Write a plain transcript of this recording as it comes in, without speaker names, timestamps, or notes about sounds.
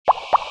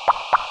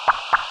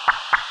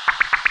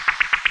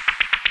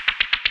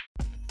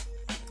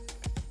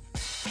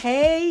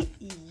Hey,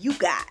 you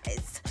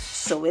guys.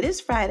 So it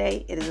is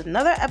Friday. It is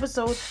another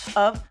episode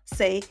of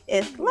Say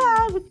It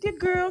Loud with your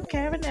girl,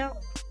 Karen L.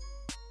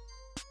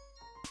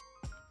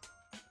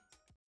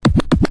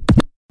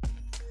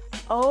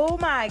 Oh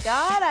my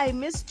God, I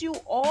missed you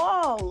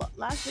all.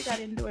 Last week I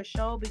didn't do a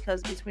show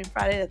because between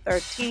Friday the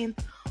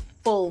 13th,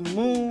 full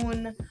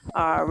moon,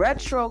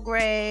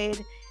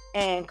 retrograde,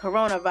 and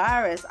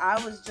coronavirus,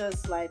 I was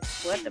just like,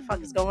 what the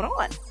fuck is going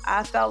on?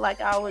 I felt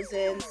like I was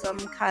in some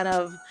kind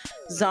of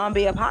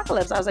zombie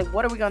apocalypse. I was like,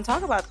 what are we going to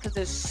talk about? Because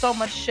there's so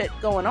much shit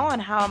going on.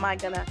 How am I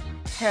going to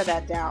pare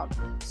that down?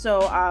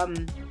 So,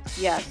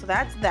 so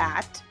that's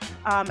that.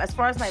 As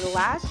far as my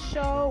last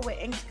show with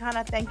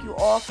Inktakana, thank you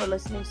all for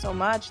listening so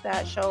much.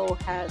 That show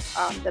has,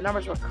 the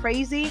numbers were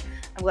crazy.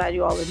 I'm glad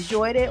you all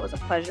enjoyed it. It was a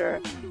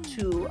pleasure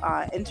to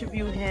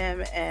interview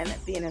him and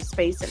be in his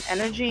space and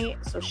energy.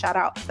 So shout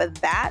out for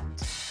that.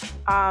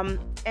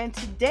 And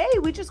today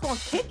we just gonna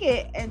kick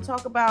it and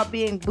talk about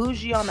being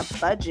bougie on a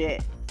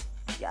budget.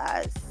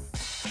 Yes,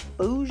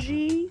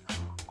 bougie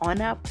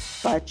on a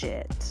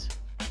budget.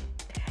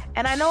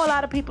 And I know a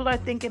lot of people are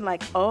thinking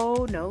like,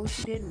 oh, no,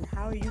 she didn't.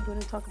 How are you going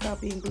to talk about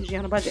being bougie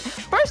on a budget?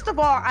 First of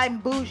all, I'm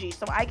bougie,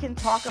 so I can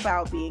talk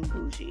about being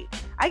bougie.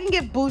 I can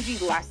give bougie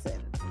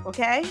lessons,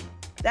 okay?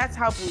 That's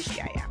how bougie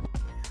I am.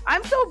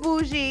 I'm so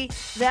bougie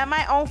that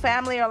my own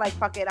family are like,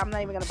 fuck it, I'm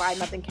not even going to buy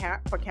nothing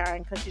for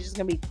Karen because she's just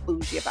going to be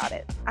bougie about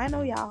it. I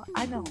know, y'all.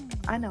 I know.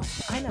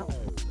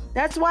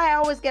 That's why I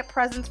always get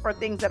presents for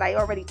things that I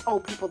already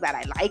told people that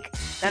I like,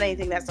 not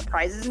anything that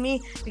surprises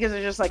me, because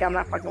it's just like, I'm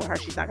not fucking with her,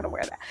 she's not gonna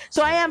wear that.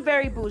 So I am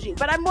very bougie,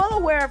 but I'm well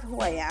aware of who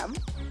I am,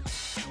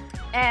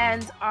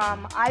 and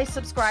I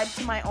subscribe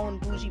to my own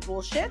bougie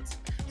bullshit,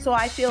 so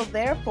I feel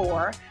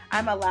therefore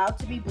I'm allowed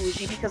to be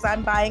bougie because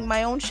I'm buying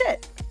my own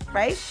shit,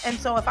 right? And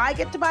so if I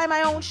get to buy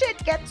my own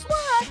shit, guess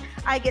what?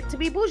 I get to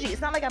be bougie.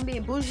 It's not like I'm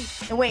being bougie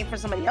and waiting for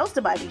somebody else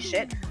to buy me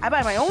shit. I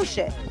buy my own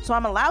shit, so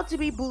I'm allowed to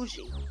be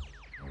bougie.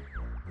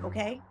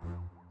 Okay?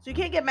 So you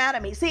can't get mad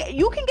at me. See,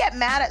 you can get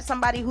mad at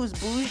somebody who's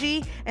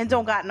bougie and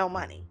don't got no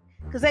money.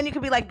 Because then you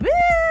could be like,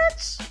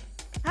 bitch,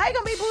 how you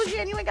gonna be bougie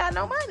and you ain't got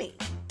no money?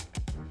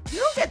 You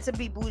don't get to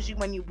be bougie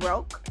when you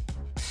broke.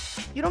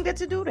 You don't get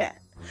to do that.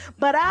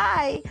 But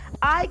I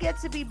get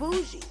to be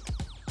bougie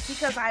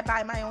because I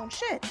buy my own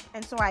shit.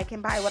 And so I can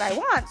buy what I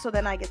want, so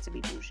then I get to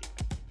be bougie.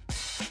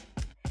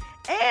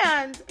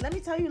 And let me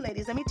tell you,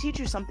 ladies, let me teach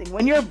you something.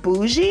 When you're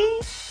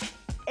bougie,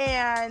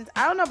 and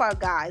I don't know about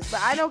guys, but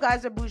I know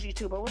guys are bougie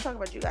too, but we'll talk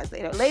about you guys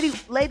later.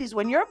 Ladies,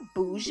 when you're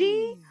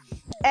bougie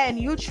and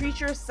you treat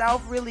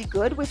yourself really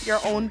good with your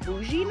own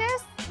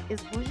bouginess,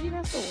 is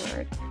bouginess a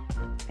word?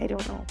 I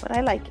don't know, but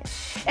I like it.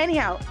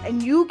 Anyhow,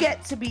 and you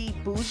get to be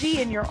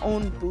bougie in your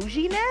own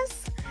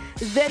bouginess,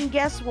 then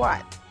guess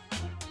what?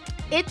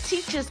 It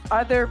teaches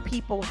other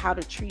people how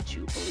to treat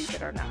you, believe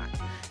it or not.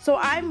 So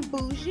I'm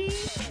bougie,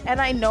 and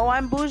I know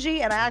I'm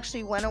bougie, and I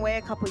actually went away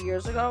a couple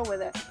years ago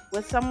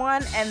with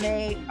someone, and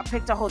they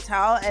picked a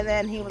hotel, and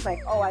then he was like,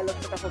 oh, I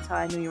looked at the hotel,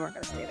 I knew you weren't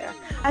going to stay there.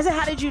 I said,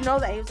 how did you know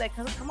that? He was like,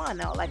 come on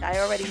now, like,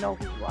 I already know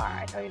who you are.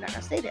 I know you're not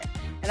going to stay there.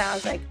 And I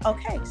was like,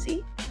 okay,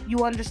 see,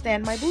 you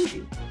understand my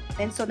bougie.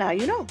 And so now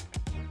you know.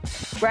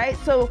 Right?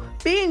 So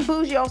being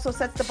bougie also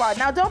sets the bar.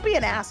 Now, don't be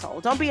an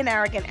asshole. Don't be an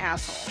arrogant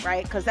asshole,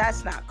 right? Because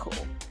that's not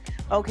cool.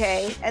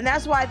 Okay, and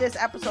that's why this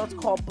episode's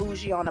called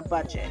Bougie on a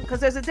Budget, because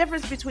there's a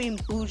difference between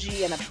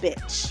bougie and a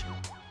bitch.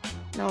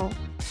 No,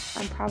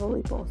 I'm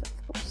probably both of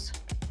those.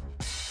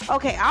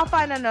 Okay, I'll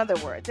find another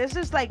word. There's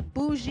just like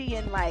bougie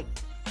and like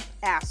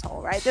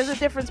asshole, right? There's a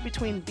difference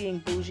between being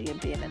bougie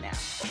and being an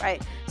asshole,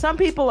 right? Some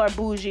people are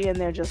bougie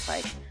and they're just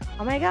like,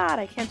 oh my God,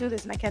 I can't do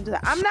this and I can't do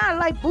that. I'm not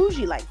like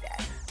bougie like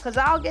that. Because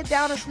I'll get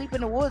down and sleep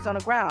in the woods on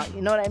the ground.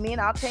 You know what I mean?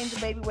 I'll change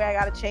the baby where I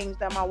got to change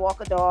them. I'll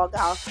walk a dog.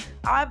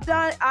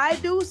 I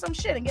do some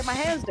shit and get my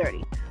hands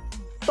dirty.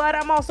 But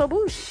I'm also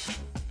bougie.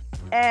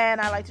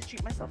 And I like to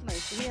treat myself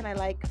nicely. And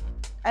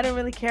I don't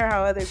really care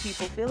how other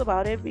people feel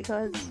about it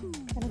because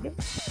I don't give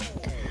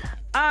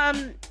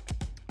a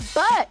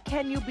but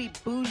can you be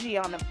bougie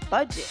on a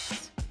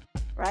budget?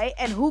 Right?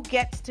 And who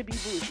gets to be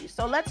bougie?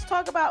 So let's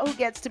talk about who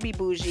gets to be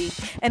bougie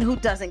and who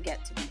doesn't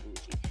get to be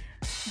bougie.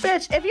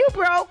 Bitch, if you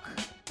broke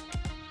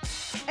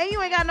and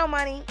you ain't got no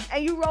money,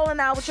 and you rolling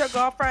out with your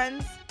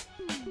girlfriends,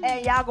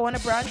 and y'all going to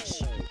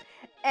brunch,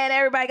 and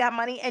everybody got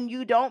money, and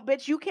you don't,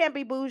 bitch, you can't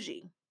be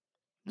bougie.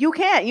 You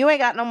can't. You ain't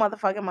got no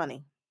motherfucking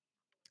money.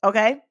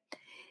 Okay?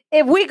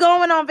 If we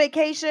going on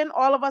vacation,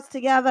 all of us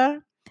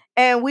together,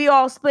 and we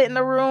all split in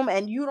the room,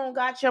 and you don't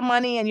got your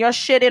money and your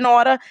shit in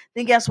order,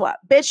 then guess what?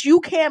 Bitch,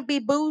 you can't be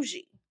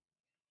bougie.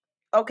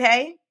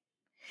 Okay?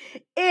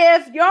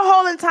 If your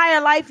whole entire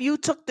life you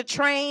took the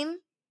train,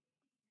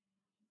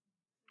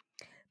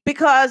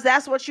 because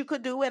that's what you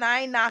could do, and I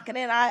ain't knocking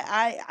it.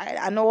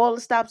 I know all the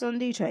stops on the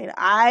D train.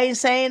 I ain't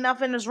saying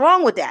nothing is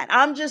wrong with that.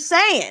 I'm just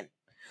saying,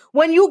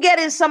 when you get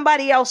in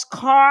somebody else's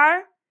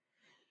car,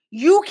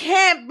 you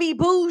can't be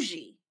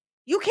bougie.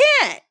 You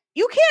can't.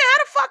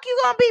 How the fuck you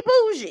gonna be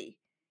bougie?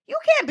 You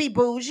can't be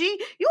bougie.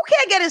 You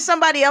can't get in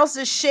somebody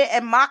else's shit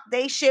and mock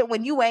they shit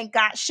when you ain't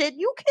got shit.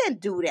 You can't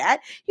do that.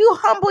 You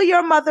humble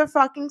your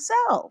motherfucking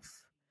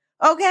self.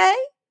 Okay?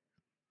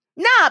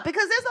 Nah,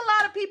 because there's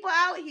a lot of people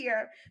out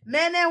here,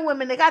 men and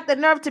women, they got the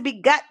nerve to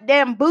be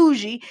goddamn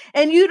bougie,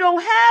 and you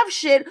don't have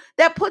shit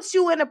that puts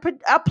you in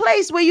a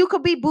place where you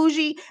could be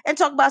bougie and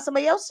talk about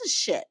somebody else's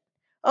shit.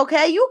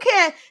 Okay? You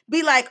can't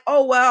be like,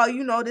 oh, well,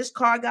 you know, this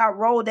car got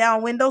rolled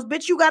down windows.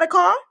 Bitch, you got a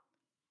car?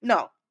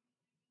 No.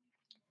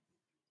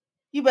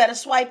 You better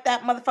swipe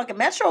that motherfucking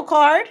Metro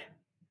card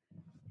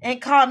and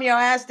calm your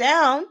ass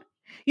down.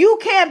 You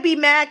can't be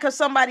mad because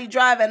somebody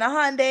driving a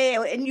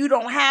Hyundai and you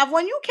don't have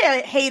one. You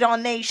can't hate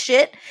on they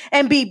shit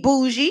and be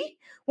bougie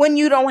when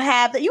you don't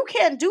have that. You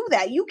can't do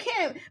that. You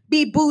can't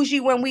be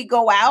bougie when we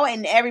go out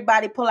and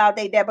everybody pull out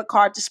their debit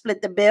card to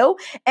split the bill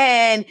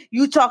and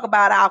you talk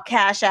about I'll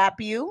cash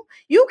app you.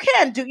 You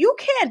can't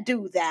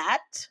do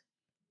that.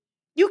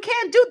 You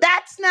can't do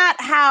that's not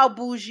how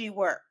bougie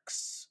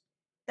works.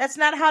 That's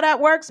not how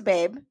that works,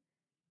 babe.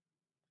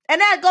 And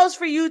that goes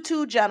for you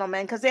too,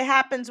 gentlemen, because it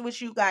happens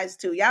with you guys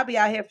too. Y'all be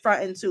out here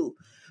fronting too.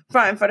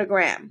 Fronting for the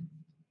gram.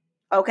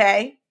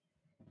 Okay?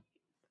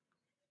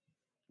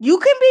 You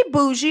can be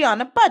bougie on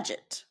a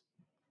budget.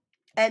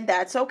 And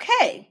that's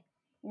okay.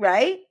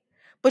 Right?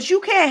 But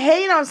you can't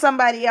hate on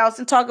somebody else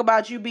and talk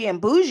about you being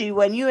bougie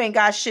when you ain't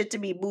got shit to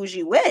be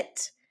bougie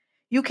with.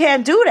 You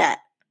can't do that.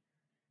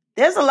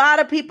 There's a lot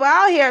of people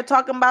out here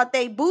talking about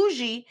they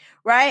bougie,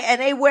 right?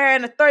 And they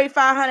wearing a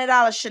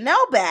 $3,500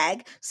 Chanel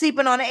bag,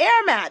 sleeping on an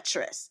air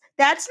mattress.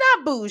 That's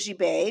not bougie,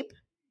 babe.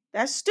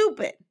 That's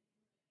stupid.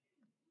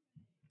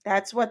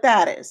 That's what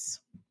that is.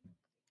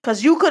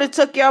 Because you could have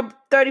took your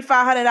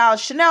 $3,500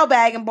 Chanel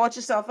bag and bought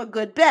yourself a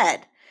good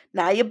bed.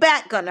 Now your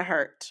back gonna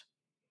hurt.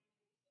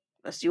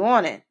 Unless you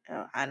want it.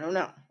 I don't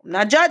know. I'm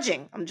not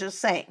judging. I'm just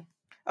saying.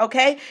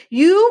 Okay?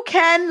 You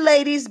can,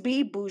 ladies,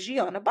 be bougie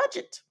on a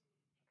budget.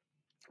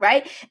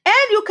 Right?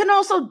 And you can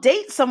also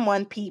date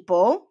someone,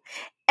 people,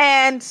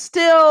 and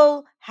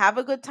still have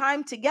a good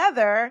time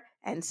together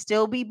and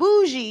still be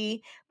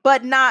bougie,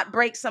 but not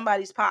break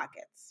somebody's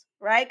pockets,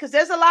 right? Because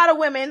there's a lot of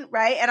women,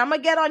 right? And I'm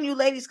going to get on you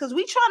ladies because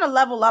we trying to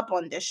level up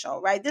on this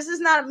show, right? This is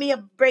not me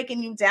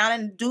breaking you down.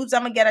 And dudes,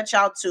 I'm going to get at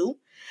y'all too.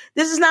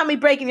 This is not me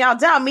breaking y'all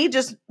down, me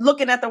just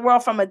looking at the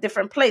world from a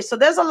different place. So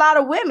there's a lot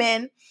of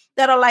women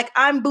that are like,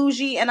 I'm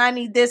bougie and I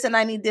need this and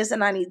I need this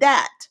and I need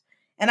that.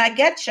 And I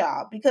get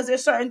y'all because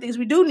there's certain things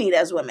we do need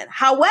as women.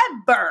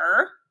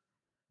 However,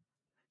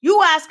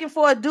 you asking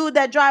for a dude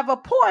that drive a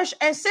Porsche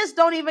and sis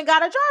don't even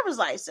got a driver's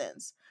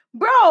license.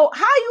 Bro,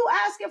 how you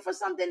asking for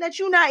something that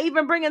you not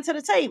even bringing to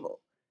the table?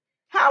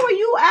 How are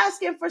you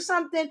asking for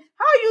something?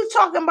 How are you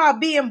talking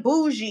about being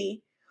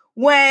bougie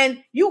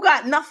when you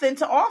got nothing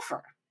to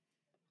offer?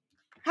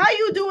 How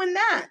you doing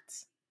that?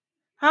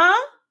 Huh?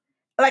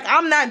 Like,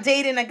 I'm not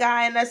dating a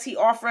guy unless he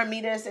offering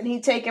me this and he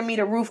taking me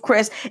to Roof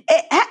Chris.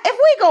 If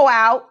we go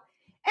out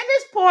and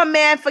this poor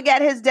man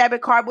forget his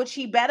debit card, which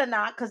he better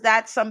not, because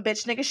that's some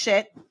bitch nigga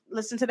shit.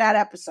 Listen to that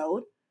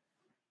episode.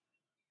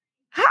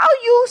 How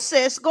you,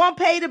 sis, gonna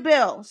pay the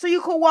bill so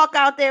you can walk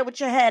out there with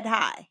your head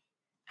high?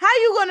 How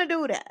you gonna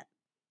do that?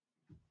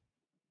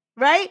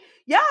 Right?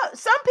 Y'all,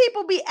 some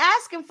people be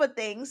asking for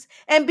things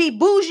and be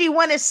bougie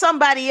when it's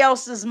somebody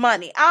else's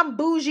money. I'm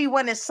bougie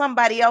when it's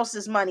somebody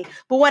else's money.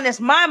 But when it's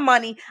my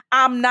money,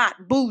 I'm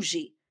not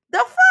bougie. The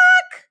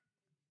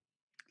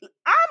fuck?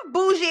 I'm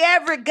bougie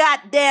every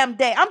goddamn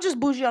day. I'm just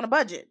bougie on a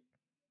budget.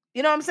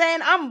 You know what I'm saying?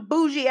 I'm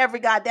bougie every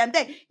goddamn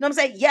day. You know what I'm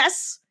saying?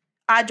 Yes,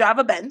 I drive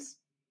a Benz.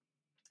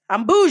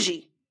 I'm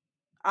bougie.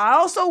 I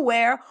also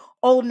wear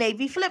Old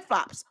Navy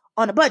flip-flops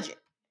on a budget.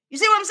 You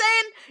see what I'm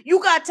saying?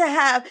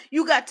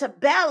 You got to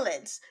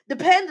balance the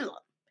pendulum.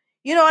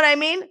 You know what I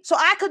mean? So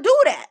I could do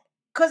that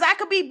because I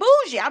could be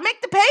bougie. I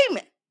make the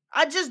payment.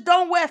 I just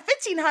don't wear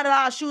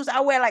 $1,500 shoes.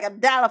 I wear like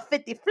 $1.50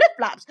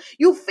 flip-flops.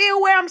 You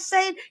feel where I'm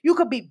saying? You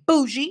could be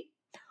bougie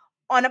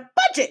on a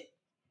budget.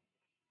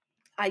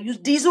 I use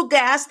diesel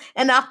gas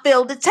and I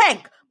fill the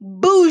tank.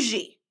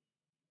 Bougie.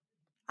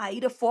 I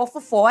eat a 4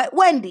 for $4 at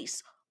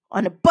Wendy's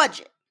on a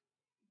budget.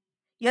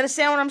 You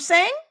understand what I'm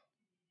saying?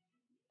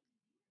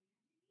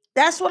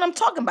 That's what I'm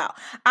talking about.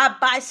 I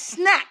buy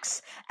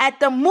snacks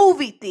at the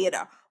movie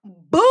theater.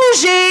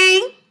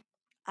 Bougie.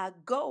 I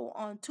go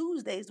on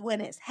Tuesdays when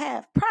it's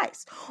half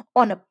price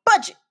on a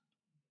budget.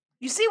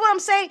 You see what I'm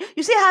saying?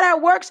 You see how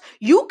that works?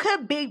 You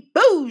could be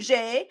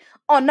bougie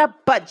on a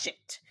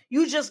budget.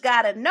 You just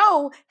got to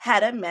know how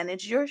to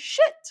manage your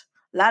shit.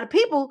 A lot of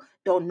people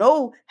don't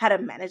know how to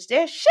manage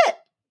their shit.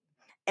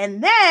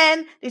 And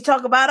then they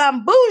talk about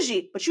I'm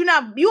bougie, but you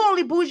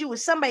only bougie with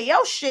somebody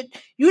else's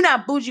shit. You're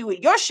not bougie with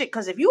your shit.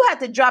 Because if you had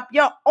to drop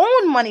your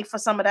own money for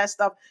some of that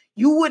stuff,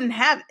 you wouldn't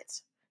have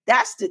it.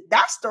 That's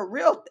the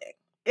real thing.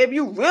 If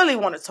you really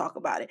want to talk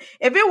about it.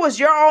 If it was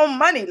your own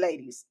money,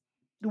 ladies,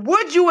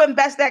 would you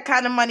invest that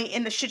kind of money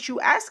in the shit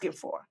you asking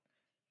for?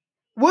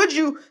 Would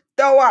you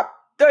throw up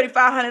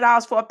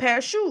 $3,500 for a pair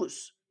of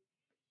shoes?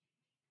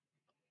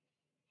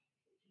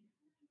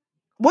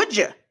 Would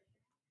you?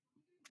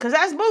 Because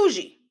that's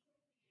bougie.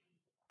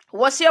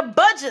 What's your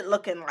budget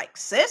looking like,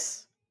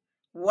 sis?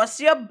 What's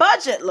your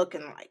budget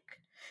looking like?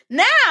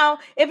 Now,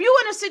 if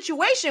you're in a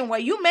situation where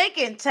you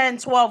making 10,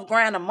 12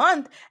 grand a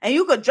month and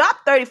you could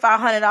drop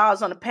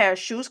 $3,500 on a pair of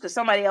shoes because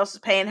somebody else is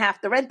paying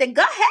half the rent, then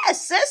go ahead,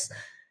 sis.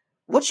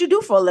 What you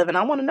do for a living?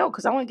 I want to know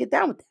because I want to get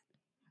down with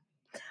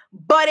that.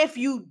 But if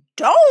you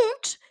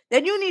don't,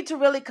 then you need to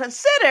really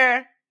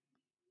consider,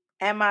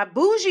 am I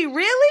bougie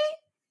really?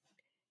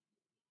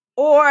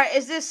 Or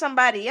is this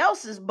somebody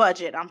else's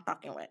budget I'm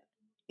fucking with?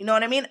 You know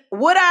what I mean?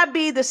 Would I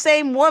be the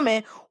same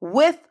woman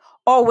with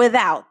or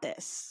without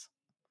this?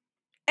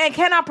 And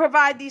can I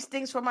provide these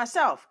things for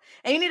myself?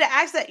 And you need to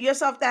ask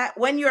yourself that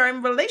when you're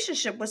in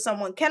relationship with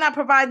someone. Can I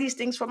provide these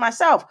things for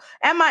myself?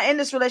 Am I in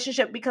this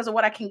relationship because of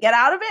what I can get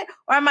out of it?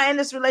 Or am I in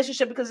this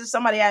relationship because it's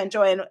somebody I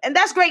enjoy? And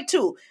that's great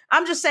too.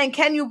 I'm just saying,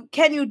 can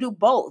you do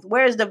both?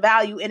 Where is the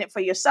value in it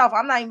for yourself?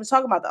 I'm not even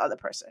talking about the other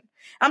person.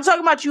 I'm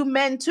talking about you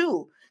men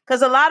too.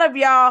 Because a lot of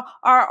y'all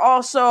are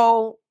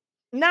also,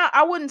 not,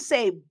 I wouldn't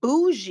say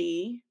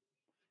bougie,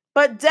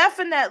 but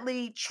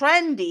definitely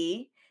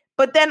trendy.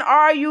 But then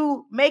are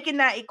you making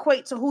that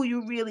equate to who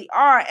you really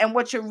are and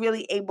what you're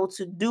really able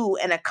to do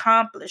and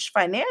accomplish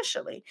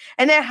financially?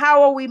 And then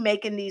how are we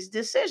making these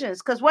decisions?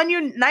 Because when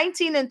you're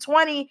 19 and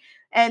 20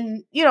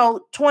 and,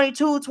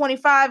 22,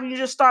 25, and you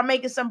just start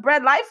making some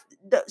bread, life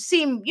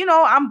seem,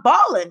 I'm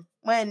balling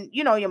when,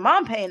 your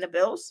mom paying the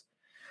bills.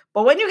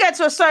 But when you get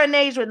to a certain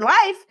age with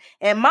life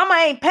and mama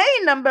ain't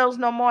paying them bills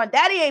no more,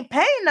 daddy ain't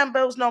paying them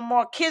bills no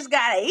more, kids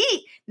got to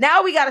eat.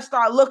 Now we got to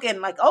start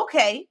looking like,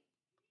 okay,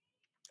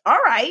 all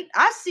right,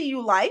 I see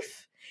you,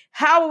 life.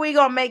 How are we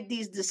going to make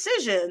these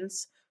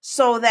decisions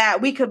so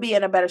that we could be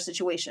in a better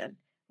situation,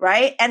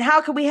 right? And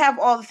how can we have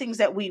all the things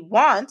that we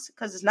want,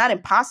 because it's not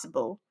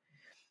impossible,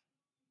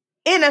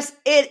 in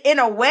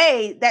a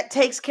way that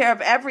takes care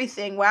of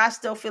everything, where I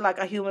still feel like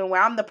a human,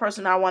 where I'm the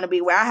person I want to be,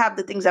 where I have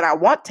the things that I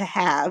want to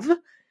have,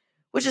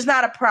 which is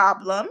not a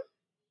problem,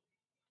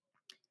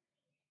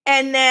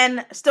 and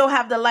then still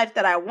have the life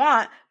that I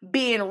want,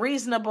 being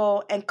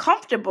reasonable and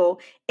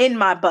comfortable in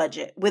my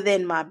budget,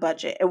 within my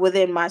budget, and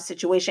within my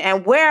situation,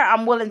 and where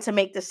I'm willing to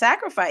make the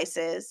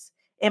sacrifices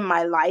in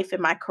my life,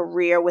 in my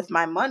career, with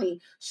my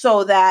money,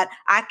 so that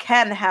I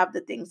can have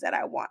the things that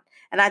I want.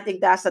 And I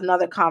think that's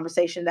another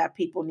conversation that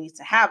people need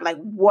to have. Like,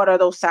 what are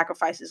those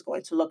sacrifices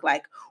going to look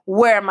like?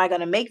 Where am I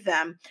going to make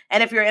them?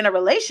 And if you're in a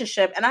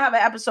relationship, and I have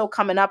an episode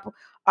coming up,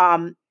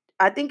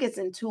 I think it's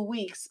in 2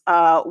 weeks,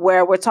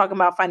 where we're talking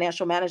about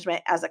financial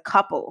management as a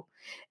couple.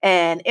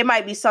 And it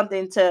might be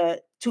something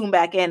to tune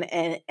back in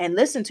and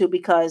listen to,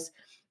 because,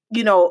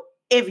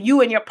 if you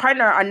and your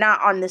partner are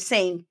not on the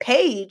same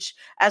page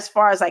as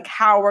far as like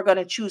how we're going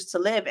to choose to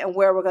live and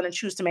where we're going to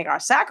choose to make our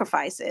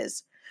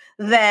sacrifices,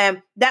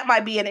 then that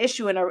might be an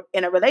issue in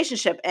a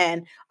relationship.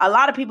 And a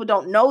lot of people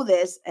don't know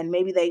this, and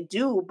maybe they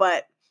do,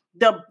 but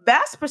the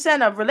vast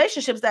percent of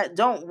relationships that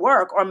don't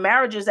work, or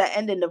marriages that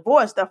end in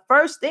divorce, the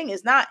first thing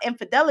is not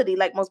infidelity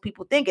like most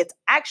people think. It's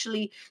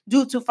actually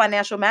due to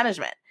financial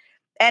management.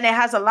 And it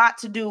has a lot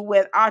to do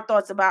with our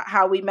thoughts about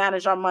how we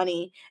manage our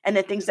money and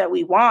the things that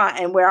we want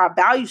and where our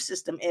value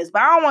system is.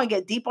 But I don't want to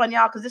get deep on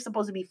y'all because it's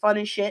supposed to be fun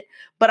and shit.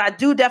 But I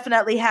do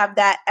definitely have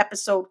that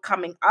episode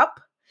coming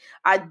up.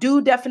 I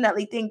do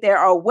definitely think there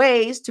are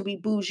ways to be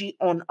bougie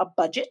on a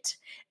budget.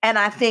 And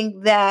I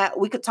think that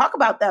we could talk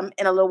about them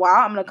in a little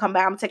while. I'm going to come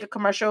back. I'm going to take a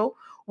commercial.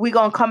 We're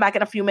going to come back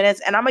in a few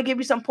minutes. And I'm going to give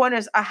you some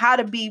pointers on how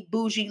to be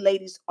bougie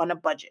ladies on a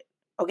budget.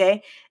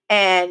 Okay.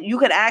 And you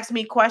can ask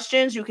me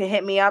questions. You can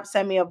hit me up,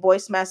 send me a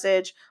voice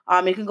message.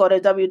 You can go to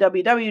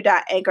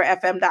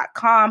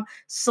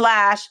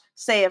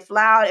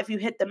www.anchorfm.com/sayitloud. If you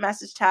hit the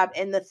message tab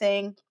in the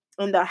thing,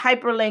 in the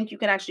hyperlink, you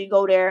can actually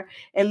go there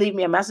and leave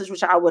me a message,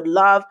 which I would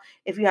love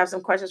if you have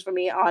some questions for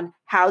me on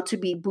how to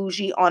be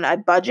bougie on a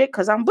budget,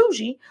 because I'm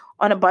bougie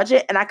on a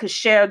budget and I could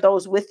share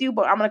those with you.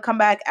 But I'm going to come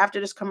back after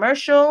this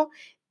commercial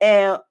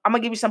and I'm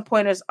going to give you some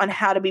pointers on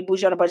how to be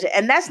bougie on a budget.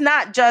 And that's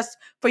not just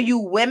for you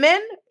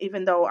women,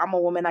 even though I'm a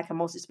woman, I can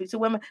mostly speak to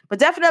women, but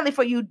definitely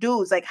for you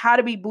dudes, like how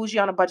to be bougie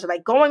on a budget,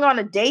 like going on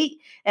a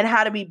date and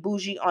how to be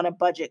bougie on a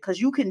budget,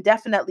 because you can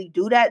definitely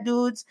do that,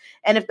 dudes.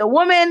 And if the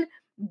woman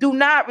do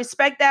not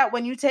respect that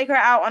when you take her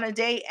out on a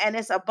date and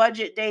it's a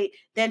budget date,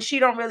 then she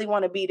don't really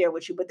want to be there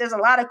with you. But there's a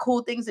lot of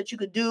cool things that you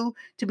could do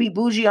to be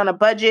bougie on a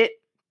budget.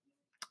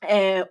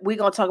 And we're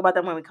going to talk about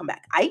them when we come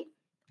back.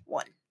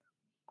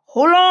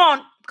 Hold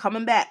on.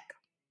 Coming back.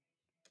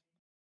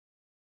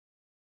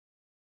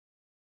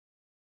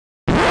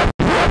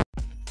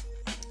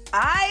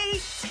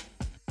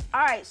 All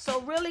right,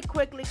 so really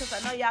quickly, because I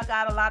know y'all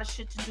got a lot of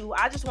shit to do,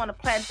 I just want to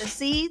plant the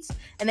seeds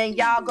and then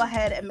y'all go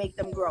ahead and make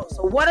them grow.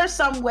 So what are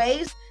some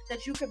ways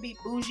that you could be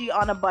bougie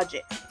on a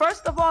budget?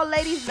 First of all,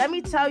 ladies, let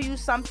me tell you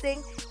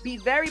something. Be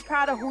very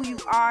proud of who you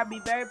are. Be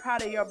very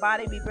proud of your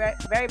body. Be very,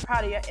 very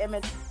proud of your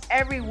image.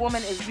 Every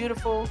woman is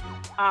beautiful.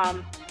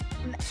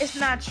 It's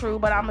not true,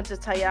 but I'm going to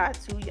just tell y'all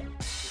too.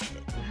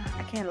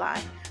 I can't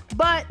lie.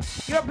 But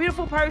you're a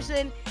beautiful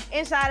person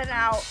inside and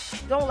out.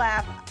 Don't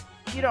laugh.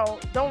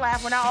 don't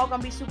laugh. We're not all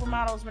gonna be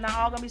supermodels. We're not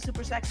all gonna be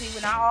super sexy.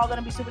 We're not all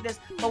gonna be super this.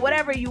 But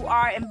whatever you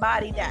are,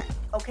 embody that.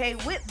 Okay.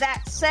 With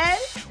that said,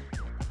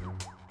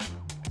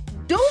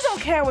 dudes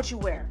don't care what you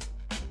wear.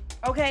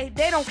 Okay,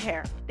 they don't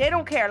care. They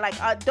don't care. Like,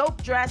 a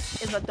dope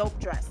dress is a dope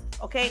dress.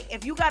 Okay,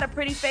 if you got a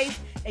pretty face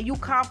and you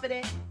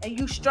confident and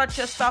you strut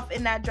your stuff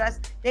in that dress,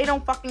 they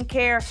don't fucking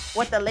care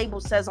what the label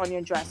says on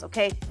your dress.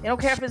 Okay, they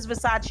don't care if it's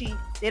Versace.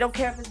 They don't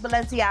care if it's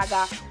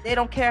Balenciaga. They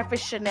don't care if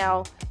it's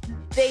Chanel.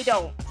 They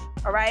don't.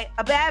 All right,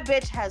 a bad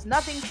bitch has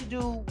nothing to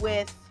do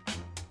with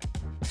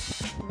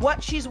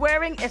what she's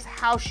wearing. It's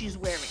how she's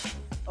wearing.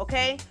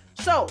 Okay.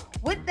 So,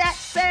 with that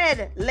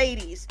said,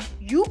 ladies,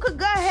 you could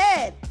go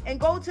ahead and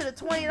go to the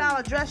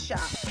 $20 dress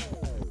shop.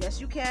 Yes,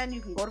 you can.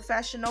 You can go to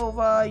Fashion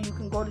Nova. You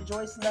can go to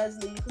Joyce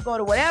Leslie. You can go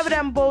to whatever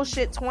them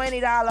bullshit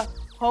 $20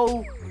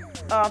 whole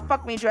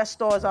fuck me dress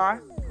stores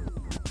are.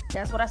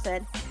 That's what I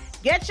said.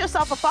 Get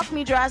yourself a fuck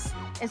me dress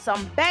and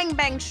some bang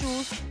bang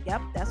shoes.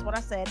 Yep, that's what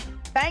I said.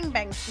 Bang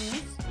bang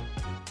shoes.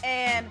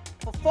 And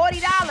for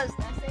 $40,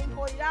 that same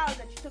 $40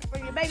 that you took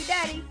from your baby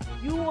daddy,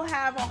 you will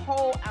have a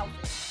whole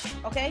outfit.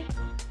 Okay?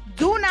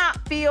 Do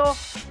not feel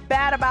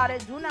bad about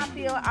it. Do not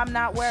feel I'm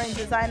not wearing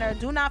designer.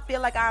 Do not feel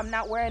like I'm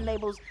not wearing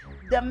labels.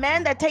 The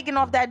man that taking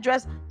off that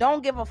dress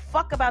don't give a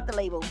fuck about the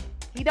label.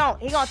 He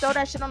don't. He gonna throw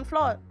that shit on the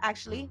floor,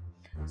 actually.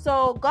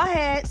 So go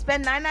ahead,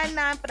 spend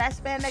 $9.99 for that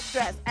spandex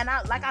dress. And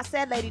like I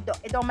said, lady,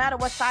 it don't matter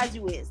what size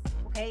you is.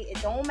 Okay?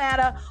 It don't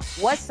matter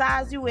what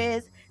size you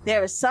is.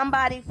 There is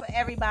somebody for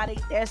everybody.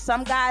 There's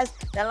some guys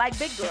that like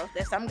big girls.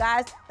 There's some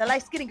guys that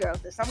like skinny girls.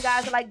 There's some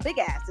guys that like big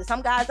ass. There's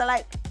some guys that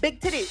like big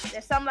titties.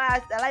 There's some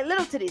guys that like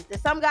little titties.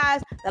 There's some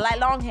guys that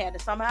like long hair.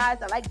 There's some guys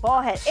that like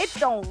bald head. It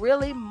don't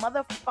really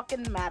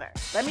motherfucking matter.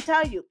 Let me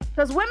tell you.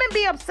 Because women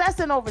be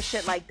obsessing over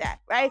shit like that,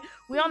 right?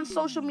 We on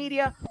social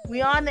media.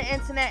 We on the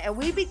internet. And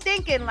we be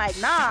thinking like,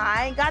 nah,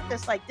 I ain't got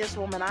this like this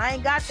woman. I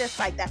ain't got this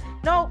like that.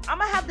 No, I'm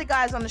going to have the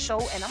guys on the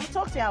show and I'm going to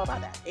talk to y'all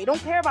about that. They don't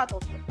care about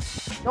those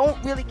things.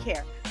 Don't really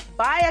care.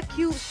 Buy a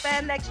cute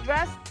spandex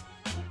dress,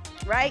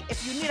 right?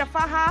 If you need a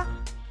faja,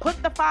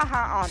 put the faja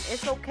on.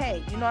 It's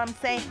okay. You know what I'm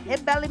saying?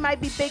 Hip belly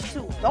might be big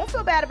too. Don't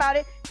feel bad about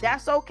it.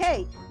 That's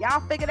okay. Y'all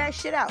figure that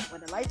shit out.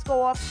 When the lights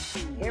go off,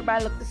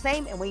 everybody look the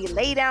same. And when you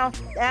lay down,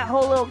 that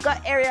whole little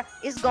gut area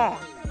is gone.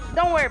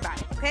 Don't worry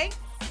about it, okay?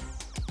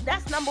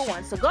 That's number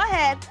one. So go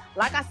ahead,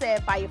 like I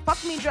said, buy your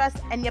fuck me dress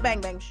and your bang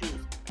bang shoes.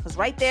 Because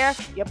right there,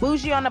 you're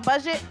bougie on a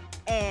budget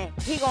and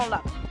he gonna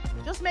love it.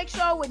 Just make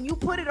sure when you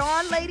put it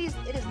on, ladies,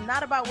 it is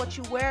not about what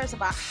you wear. It's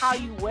about how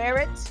you wear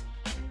it,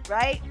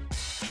 right?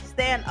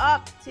 Stand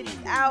up,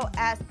 titties out,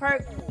 ass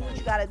perk. Do what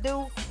you gotta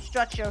do.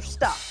 Strut your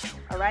stuff,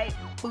 all right?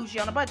 Bougie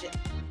on a budget,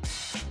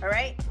 all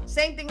right?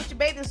 Same thing with your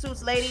bathing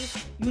suits, ladies.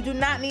 You do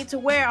not need to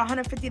wear a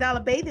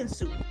 $150 bathing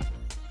suit.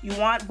 You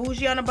want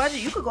bougie on a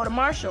budget? You could go to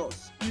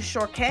Marshall's. You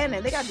sure can,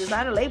 and they got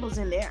designer labels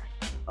in there.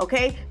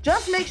 Okay?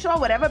 Just make sure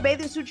whatever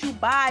bathing suit you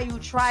buy, you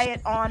try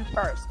it on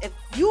first. If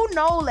you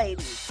know,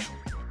 ladies,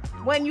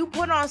 when you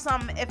put on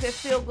something, if it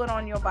feel good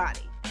on your body,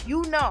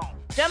 you know.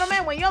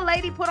 Gentlemen, when your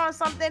lady put on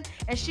something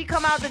and she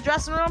come out the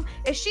dressing room,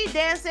 if she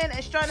dancing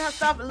and strutting her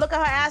stuff and look at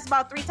her ass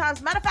about 3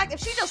 times, matter of fact, if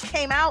she just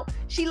came out,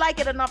 she like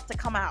it enough to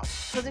come out.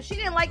 Because if she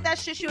didn't like that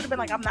shit, she would have been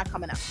like, I'm not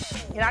coming out.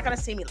 You're not going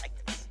to see me like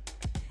this.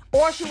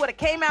 Or she would have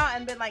came out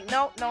and been like,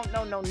 no.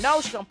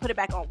 She's going to put it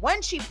back on.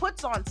 When she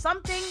puts on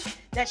something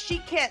that she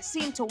can't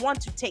seem to want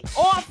to take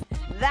off,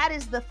 that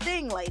is the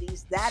thing,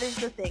 ladies. That is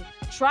the thing.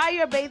 Try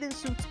your bathing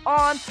suits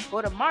on.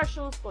 Go to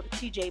Marshall's. Go to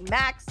TJ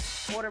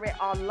Maxx. Order it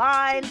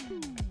online.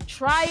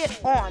 Try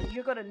it on.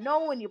 You're going to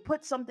know when you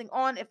put something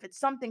on if it's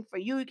something for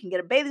you. You can get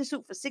a bathing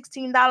suit for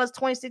 $16,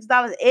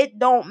 $26. It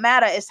don't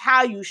matter. It's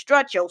how you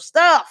strut your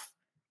stuff,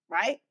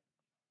 right?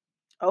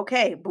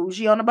 Okay,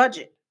 bougie on a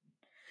budget.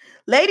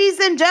 Ladies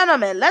and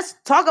gentlemen, let's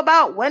talk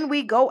about when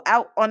we go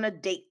out on a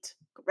date,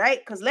 right?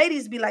 Because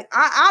ladies be like,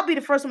 I'll be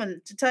the first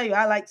one to tell you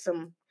I like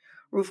some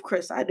Ruth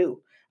Chris. I do.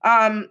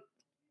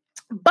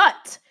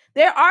 But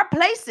there are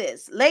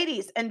places,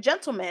 ladies and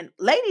gentlemen,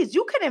 ladies,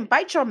 you can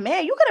invite your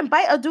man. You can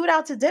invite a dude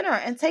out to dinner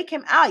and take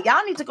him out.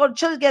 Y'all need to go to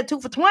Chili's, get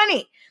 2 for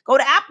 $20. Go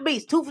to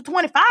Applebee's, 2 for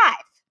 $25.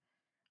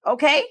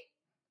 Okay?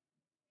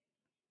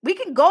 We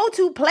can go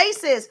to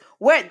places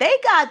where they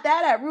got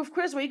that at Ruth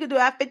Chris, where you could do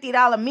a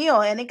 $50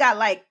 meal and it got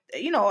like,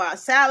 a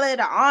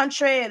salad, an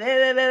entree,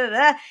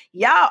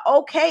 Y'all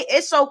okay?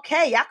 It's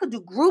okay. Y'all could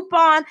do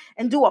Groupon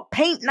and do a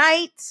paint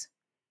night.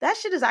 That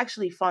shit is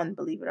actually fun,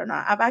 believe it or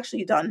not. I've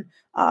actually done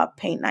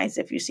paint nights.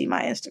 If you see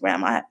my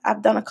Instagram,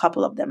 I've done a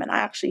couple of them and I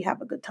actually have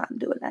a good time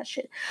doing that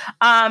shit.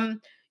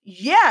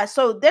 Yeah,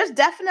 so there's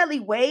definitely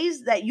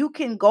ways that you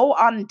can go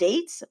on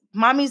dates,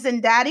 mommies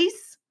and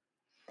daddies,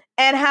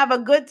 and have a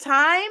good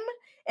time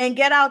and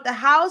get out the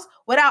house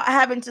without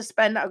having to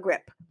spend a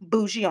grip.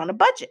 Bougie on a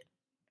budget.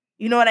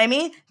 You know what I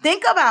mean?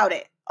 Think about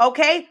it,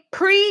 okay?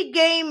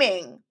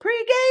 Pre-gaming.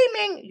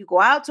 You go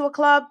out to a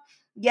club,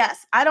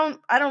 yes, I don't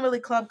really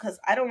club because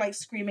I don't like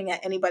screaming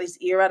at anybody's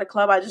ear at a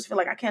club. I just feel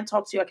like I can't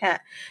talk to you. I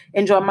can't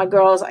enjoy my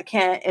girls. I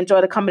can't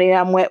enjoy the company that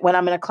I'm with when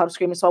I'm in a club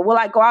screaming. So will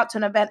I go out to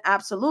an event?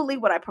 Absolutely.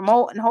 Would I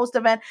promote and host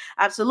an event?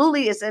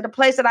 Absolutely. Is it a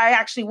place that I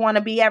actually want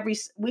to be every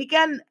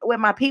weekend with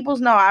my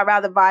peoples? No, I'd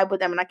rather vibe with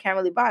them, and I can't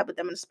really vibe with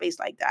them in a space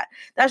like that.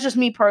 That's just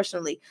me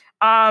personally.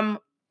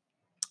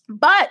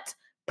 But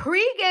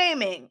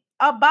pre-gaming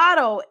a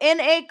bottle in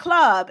a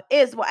club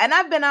is what, and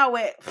I've been out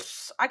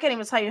with, I can't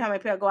even tell you how many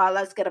people go out,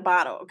 let's get a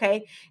bottle,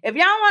 okay? If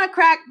y'all want to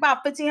crack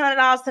about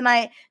 $1,500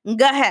 tonight,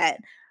 go ahead.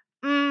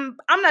 I'm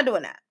not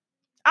doing that.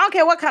 I don't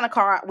care what kind of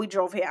car we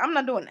drove here. I'm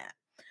not doing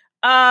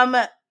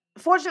that.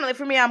 Fortunately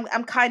for me,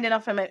 I'm kind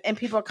enough, and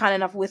people are kind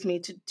enough with me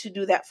to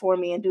do that for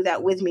me and do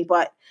that with me.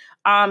 But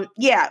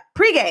yeah,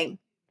 pregame,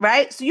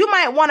 right? So you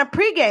might want to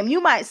pregame. You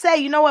might say,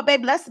 you know what,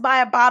 babe, let's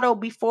buy a bottle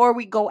before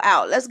we go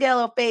out. Let's get a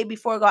little fade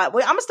before we go out.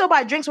 I'm gonna still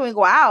buy drinks when we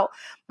go out,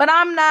 but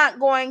I'm not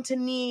going to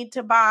need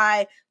to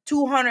buy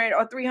 $200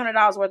 or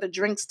 $300 worth of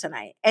drinks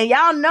tonight. And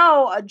y'all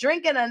know a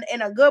drink in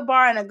a good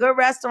bar, in a good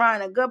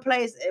restaurant, in a good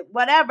place,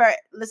 whatever.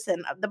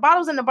 Listen, the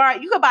bottles in the bar,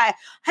 you could buy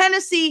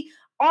Hennessy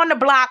on the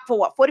block for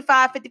what,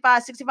 $45, $55,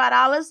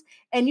 $65,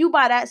 and you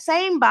buy that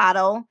same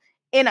bottle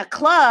in a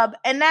club,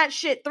 and that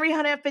shit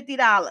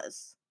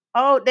 $350.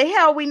 Oh, the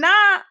hell we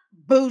not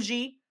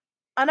bougie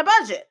on a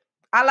budget.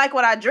 I like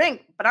what I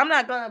drink, but I'm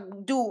not gonna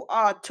do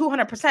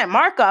 200%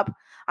 markup.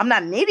 I'm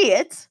not an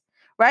idiot,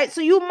 right?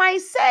 So you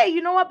might say,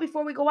 you know what,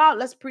 before we go out,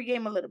 let's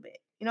pregame a little bit.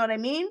 You know what I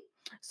mean?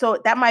 So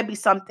that might be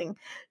something.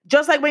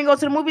 Just like when you go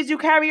to the movies, you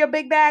carry your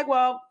big bag.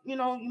 Well, you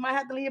know, you might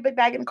have to leave your big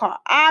bag in the car.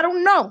 I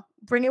don't know.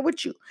 Bring it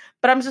with you.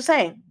 But I'm just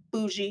saying,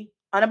 bougie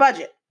on a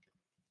budget.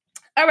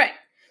 All right.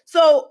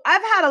 So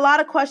I've had a lot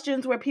of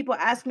questions where people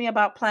ask me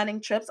about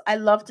planning trips. I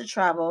love to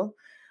travel.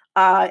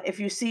 If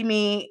you see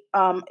me,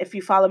 if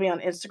you follow me on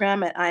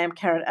Instagram at I am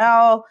Karen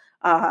L,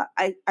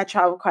 I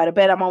travel quite a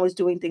bit. I'm always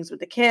doing things with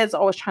the kids,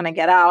 always trying to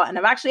get out. And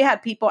I've actually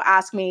had people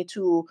ask me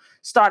to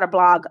start a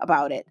blog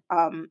about it.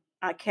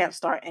 I can't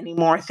start any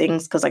more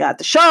things because I got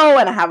the show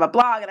and I have a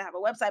blog and I have a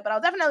website, but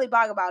I'll definitely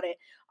blog about it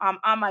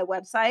on my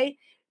website.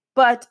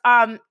 But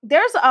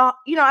there's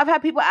I've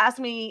had people ask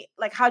me,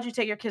 like, how'd you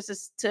take your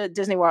kids to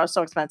Disney World? It's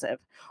so expensive.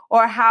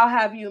 Or how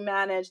have you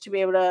managed to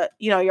be able to,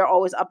 you're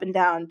always up and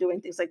down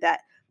doing things like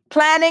that.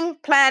 Planning,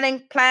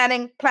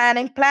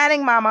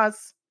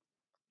 mamas.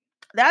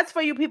 That's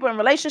for you people in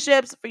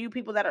relationships, for you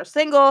people that are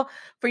single,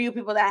 for you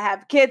people that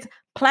have kids.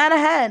 Plan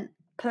ahead.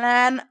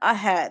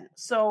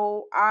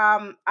 So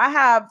I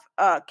have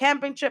a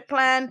camping trip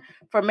planned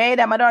for May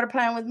that my daughter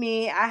planned with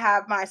me. I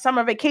have my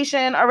summer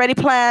vacation already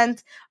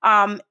planned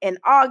in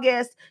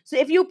August. So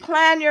if you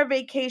plan your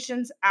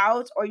vacations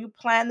out, or you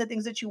plan the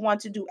things that you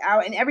want to do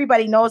out, and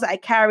everybody knows I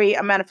carry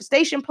a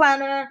manifestation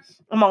planner.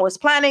 I'm always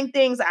planning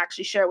things. I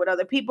actually share with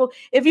other people.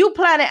 If you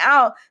plan it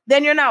out,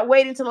 then you're not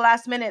waiting till the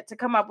last minute to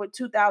come up with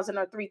 $2,000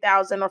 or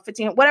 $3,000 or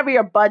 $1,500, whatever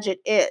your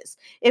budget is.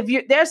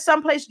 If there's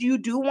some place you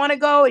do want to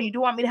go and you do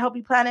want me to help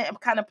you plan it and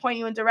kind of point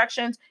you in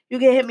directions, you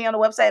can hit me on the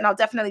website and I'll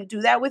definitely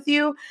do that with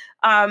you.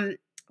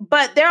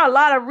 But there are a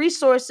lot of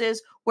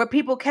resources where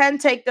people can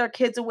take their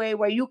kids away,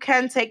 where you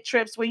can take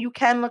trips, where you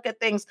can look at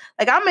things.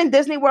 Like, I'm in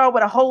Disney World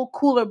with a whole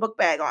cooler book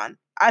bag on.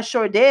 I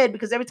sure did,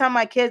 because every time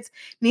my kids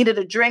needed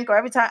a drink, or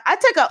every time I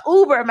took an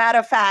Uber, matter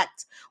of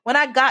fact, when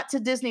I got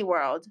to Disney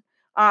World,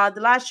 the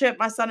last trip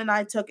my son and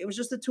I took, it was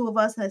just the two of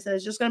us. And I said,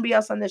 it's just going to be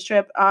us on this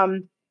trip.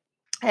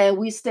 And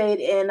we stayed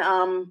in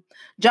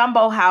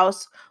Jumbo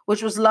House,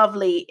 which was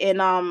lovely,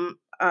 in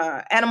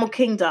Animal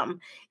Kingdom.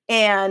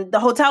 And the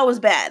hotel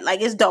was bad.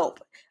 Like, it's dope.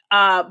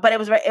 But it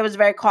was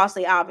very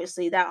costly,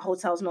 obviously. That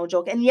hotel's no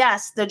joke. And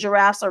yes, the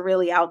giraffes are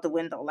really out the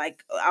window,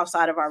 like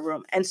outside of our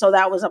room. And so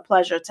that was a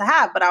pleasure to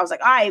have. But I was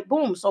like, all right,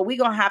 boom. So we're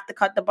going to have to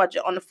cut the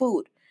budget on the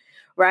food,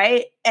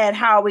 right? And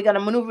how are we going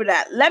to maneuver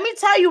that? Let me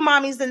tell you,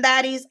 mommies and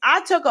daddies,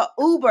 I took an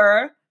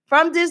Uber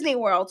from Disney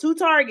World to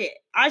Target.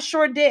 I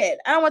sure did.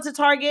 I went to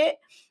Target.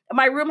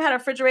 My room had a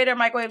refrigerator,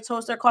 microwave,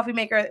 toaster, coffee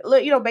maker,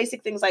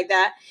 basic things like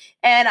that.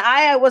 And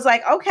I was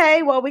like,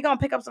 okay, well, we're going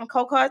to pick up some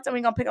coconuts, and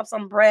we're going to pick up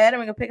some bread, and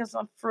we're going to pick up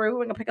some fruit.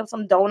 We're going to pick up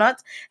some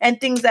donuts and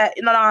things that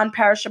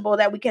non-perishable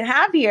that we can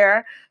have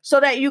here,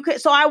 so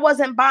I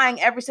wasn't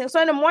buying every single.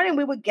 So in the morning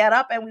we would get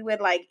up and we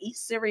would like eat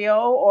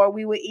cereal, or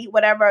we would eat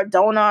whatever,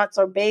 donuts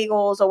or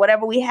bagels or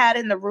whatever we had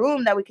in the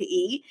room that we could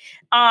eat.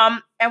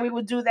 And we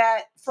would do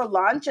that for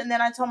lunch. And then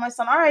I told my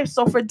son, all right,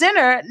 so for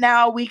dinner,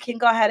 now we can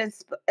go ahead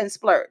and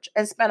splurge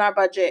and spend our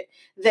budget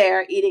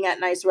there eating at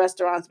nice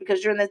restaurants.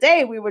 Because during the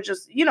day, we were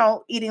just,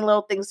 eating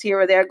little things here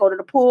or there, go to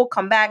the pool,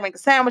 come back, make a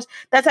sandwich,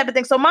 that type of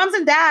thing. So moms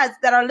and dads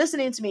that are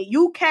listening to me,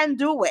 you can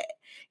do it.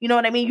 You know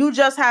what I mean? You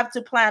just have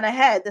to plan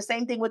ahead. The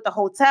same thing with the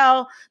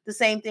hotel, the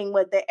same thing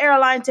with the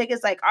airline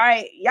tickets. Like, all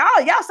right, y'all,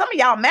 some of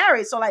y'all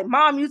married. So like,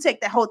 mom, you take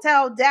the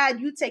hotel, dad,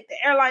 you take the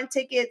airline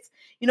tickets.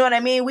 You know what I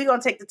mean? We're going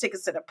to take the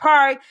tickets to the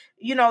park.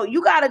 You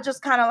got to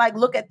just kind of like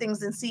look at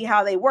things and see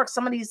how they work.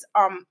 Some of these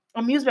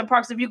amusement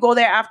parks, if you go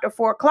there after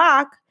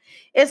 4:00,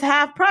 it's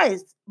half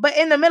price. But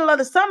in the middle of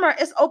the summer,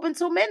 it's open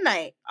till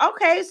midnight.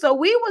 Okay, so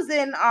we was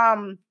in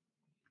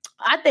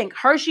I think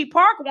Hershey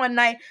Park one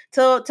night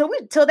till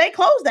they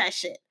closed that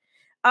shit.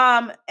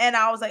 And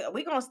I was like,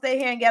 we gonna stay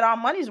here and get our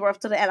money's worth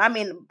to the end. I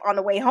mean, on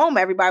the way home,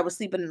 everybody was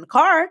sleeping in the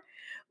car,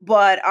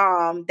 but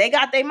they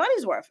got their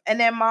money's worth. And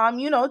then mom,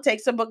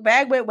 takes a book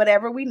bag with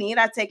whatever we need.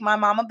 I take my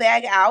mama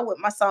bag out with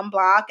my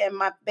sunblock and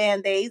my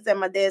band-aids and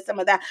my this and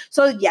my that.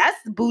 So yes,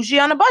 bougie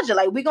on a budget.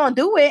 Like, we gonna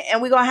do it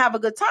and we're gonna have a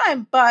good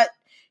time. But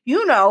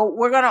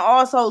we're going to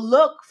also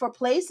look for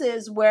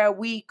places where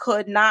we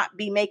could not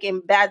be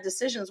making bad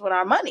decisions with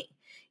our money.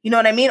 You know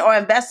what I mean? Or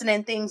investing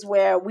in things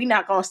where we're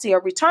not going to see a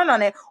return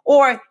on it.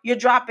 Or you're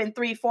dropping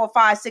 $3,000, $4,000,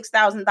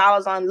 $5,000,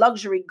 $6,000 on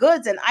luxury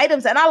goods and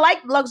items. And I like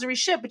luxury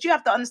shit, but you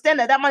have to understand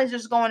that money's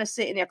just going to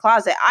sit in your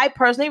closet. I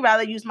personally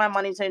rather use my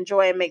money to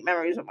enjoy and make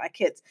memories with my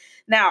kids.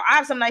 Now, I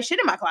have some nice shit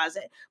in my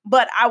closet,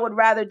 but I would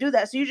rather do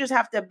that. So you just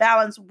have to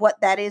balance what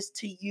that is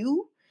to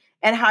you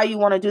and how you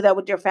want to do that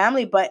with your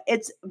family. But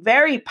it's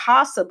very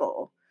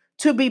possible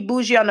to be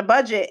bougie on the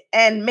budget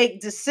and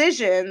make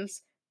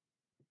decisions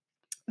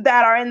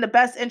that are in the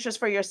best interest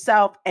for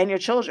yourself and your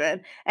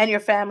children and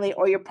your family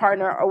or your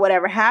partner or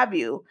whatever have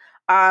you.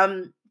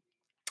 And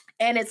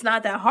it's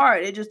not that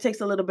hard. It just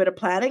takes a little bit of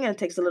planning and it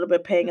takes a little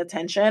bit of paying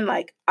attention.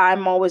 Like,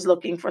 I'm always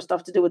looking for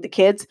stuff to do with the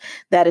kids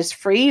that is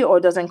free or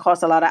doesn't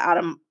cost a lot of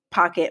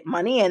out-of-pocket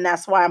money. And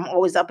that's why I'm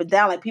always up and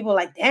down. Like, people are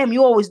like, damn,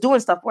 you always doing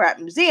stuff. We're at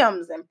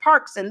museums and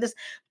parks and this.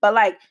 But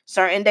like,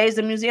 certain days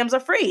the museums are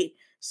free.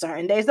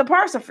 Certain days the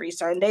parks are free.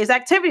 Certain days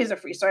activities are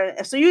free.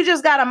 So you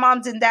just got to,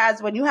 moms and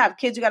dads, when you have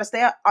kids, you got to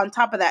stay on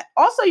top of that.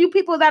 Also, you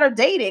people that are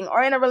dating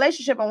or in a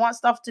relationship and want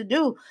stuff to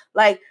do,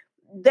 like,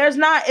 it's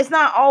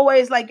not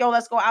always like, yo,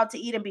 let's go out to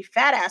eat and be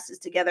fat asses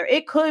together.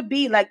 It could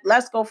be like,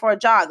 let's go for a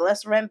jog.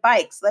 Let's rent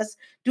bikes. Let's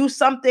do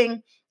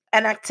something,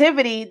 an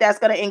activity that's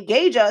going to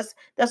engage us.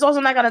 That's also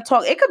not going to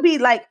talk. It could be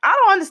like, I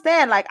don't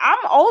understand. Like, I'm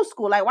old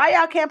school. Like, why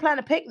y'all can't plan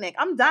a picnic?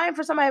 I'm dying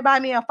for somebody to buy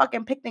me a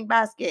fucking picnic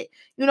basket,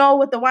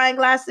 with the wine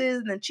glasses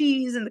and the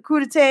cheese and the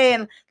crudité.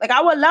 And like,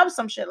 I would love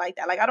some shit like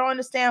that. Like, I don't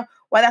understand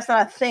why that's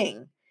not a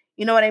thing.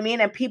 You know what I mean?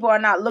 And people are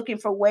not looking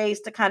for ways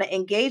to kind of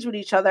engage with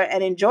each other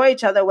and enjoy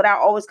each other without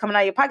always coming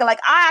out of your pocket.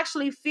 Like, I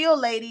actually feel,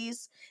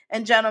 ladies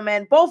and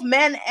gentlemen, both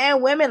men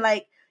and women,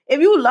 like, if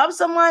you love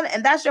someone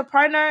and that's your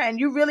partner and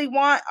you really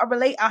want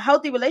a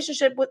healthy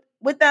relationship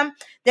with them,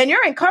 then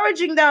you're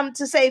encouraging them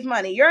to save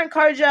money. You're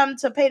encouraging them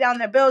to pay down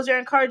their bills. You're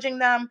encouraging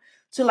them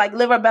to like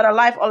live a better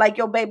life, or like,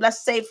 yo, babe,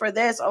 let's save for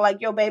this, or like,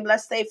 yo, babe,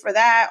 let's save for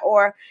that,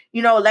 or,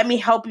 let me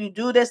help you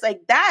do this.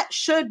 Like, that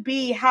should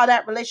be how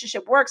that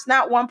relationship works.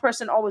 Not one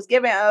person always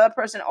giving, another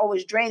person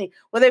always draining,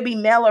 whether it be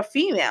male or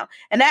female.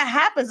 And that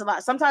happens a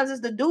lot. Sometimes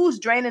it's the dudes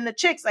draining the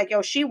chicks. Like,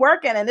 yo, she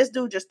working and this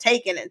dude just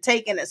taking and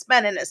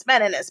spending and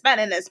spending and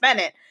spending and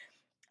spending.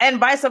 And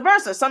vice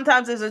versa.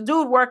 Sometimes there's a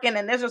dude working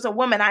and there's just a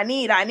woman, I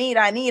need.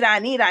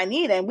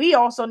 And we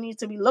also need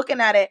to be looking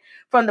at it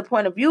from the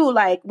point of view,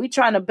 like, we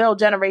trying to build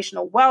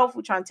generational wealth.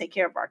 We trying to take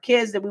care of our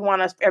kids, that we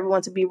want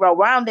everyone to be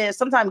well-rounded.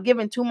 Sometimes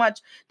giving too much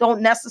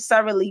don't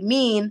necessarily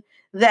mean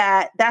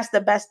that that's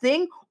the best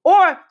thing.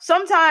 Or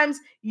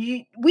sometimes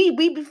we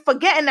be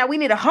forgetting that we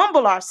need to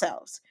humble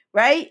ourselves,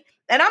 right?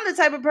 And I'm the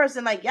type of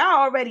person, like,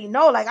 y'all already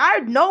know, like, I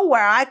know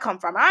where I come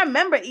from. I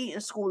remember eating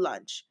school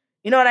lunch.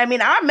 You know what I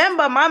mean? I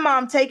remember my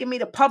mom taking me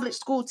to public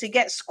school to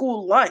get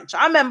school lunch.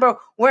 I remember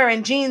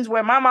wearing jeans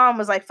where my mom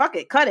was like, fuck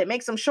it, cut it,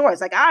 make some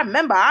shorts. Like, I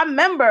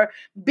remember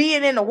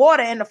being in the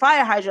water in the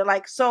fire hydrant.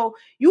 Like, so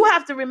you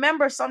have to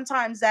remember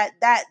sometimes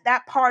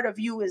that part of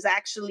you is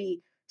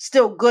actually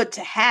still good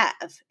to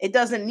have. It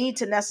doesn't need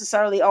to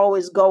necessarily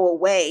always go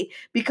away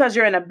because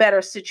you're in a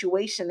better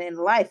situation in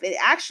life. It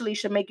actually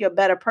should make you a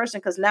better person,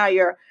 because now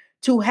you're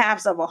two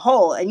halves of a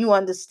whole, and you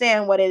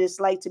understand what it is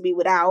like to be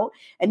without,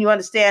 and you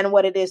understand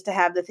what it is to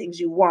have the things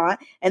you want.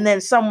 And then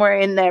somewhere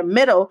in their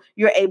middle,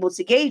 you're able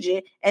to gauge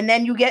it. And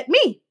then you get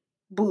me,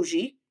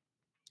 bougie,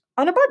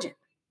 on a budget.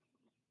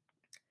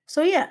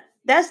 So yeah,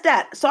 that's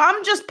that. So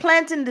I'm just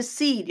planting the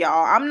seed,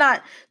 y'all. I'm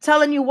not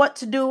telling you what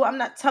to do. I'm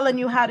not telling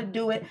you how to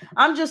do it.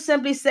 I'm just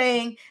simply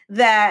saying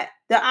that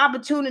the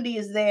opportunity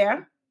is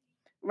there,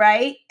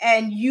 right?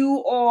 And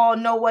you all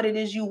know what it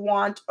is you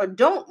want or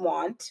don't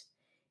want.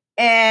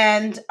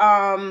 And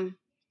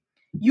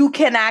you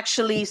can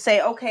actually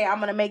say, okay, I'm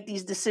going to make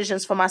these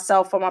decisions for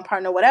myself, for my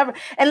partner, whatever.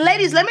 And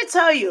ladies, let me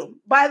tell you,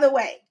 by the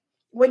way,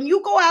 when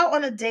you go out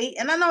on a date,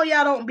 and I know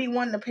y'all don't be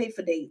wanting to pay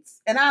for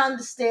dates, and I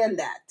understand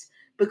that,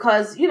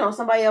 because,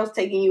 somebody else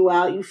taking you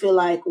out, you feel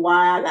like,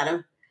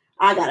 why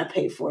I gotta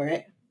pay for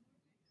it.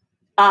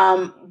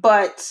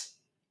 But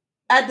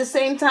at the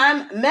same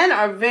time, men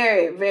are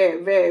very,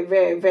 very, very,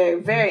 very,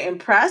 very, very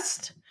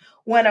impressed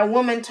when a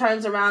woman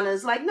turns around and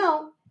is like,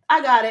 no,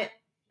 I got it.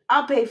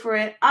 I'll pay for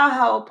it. I'll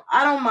help.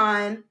 I don't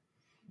mind.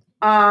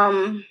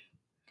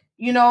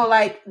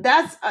 Like,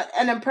 that's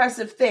an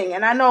impressive thing.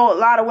 And I know a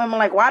lot of women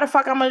like, why the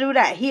fuck I'm going to do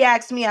that? He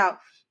asked me out.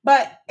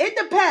 But it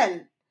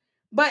depends.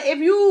 But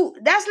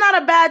that's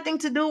not a bad thing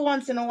to do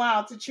once in a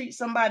while, to treat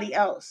somebody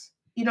else.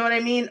 You know what I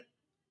mean?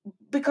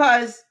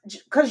 Because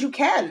you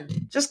can.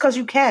 Just because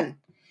you can.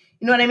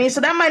 You know what I mean? So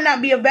that might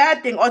not be a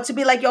bad thing. Or to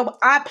be like, yo,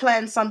 I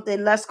planned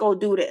something. Let's go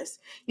do this.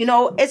 You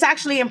know, it's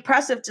actually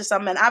impressive to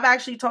some men. I've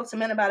actually talked to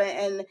men about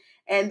it,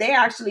 and they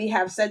actually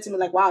have said to me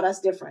like, wow, that's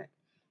different.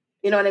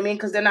 You know what I mean?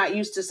 Because they're not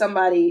used to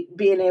somebody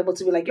being able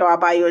to be like, yo, I'll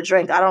buy you a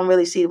drink. I don't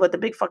really see what the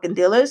big fucking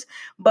deal is.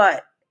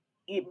 But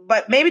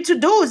maybe to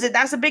dudes,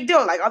 that's a big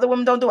deal. Like other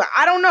women don't do it.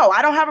 I don't know.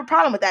 I don't have a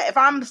problem with that. If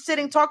I'm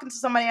sitting talking to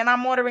somebody and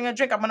I'm ordering a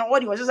drink, I'm gonna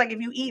order you. It's just like if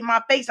you eat in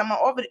my face, I'm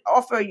gonna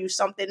offer you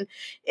something.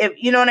 If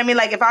you know what I mean,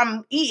 like if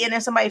I'm eating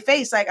in somebody's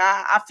face, like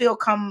I feel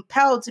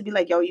compelled to be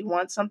like, yo, you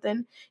want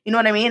something? You know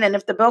what I mean? And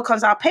if the bill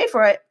comes, I'll pay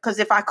for it. Because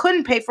if I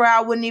couldn't pay for it,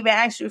 I wouldn't even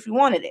ask you if you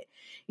wanted it.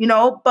 You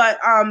know, but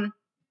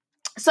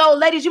so,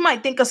 ladies, you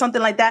might think of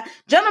something like that.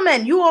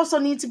 Gentlemen, you also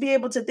need to be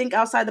able to think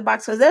outside the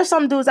box because there's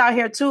some dudes out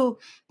here, too,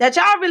 that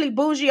y'all really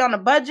bougie on a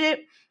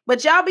budget,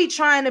 but y'all be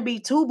trying to be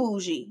too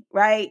bougie,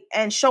 right?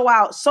 And show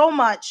out so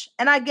much.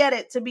 And I get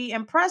it, to be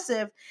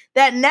impressive,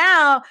 that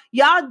now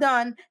y'all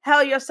done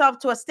held yourself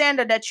to a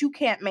standard that you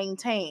can't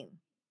maintain,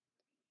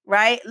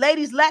 right?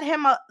 Ladies, let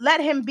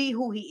him be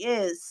who he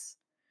is.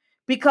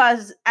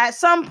 Because at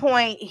some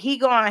point, he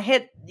gonna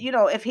hit, you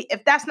know, if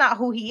that's not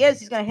who he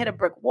is, he's gonna hit a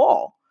brick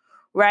wall.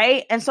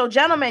 Right. And so,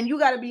 gentlemen, you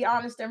got to be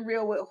honest and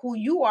real with who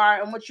you are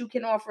and what you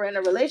can offer in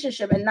a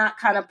relationship and not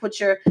kind of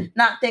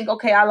not think,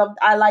 OK,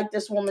 I like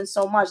this woman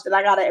so much that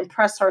I got to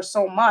impress her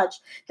so much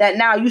that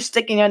now you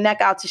sticking your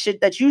neck out to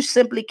shit that you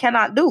simply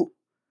cannot do.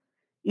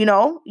 You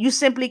know, you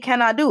simply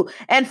cannot do.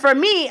 And for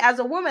me, as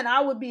a woman,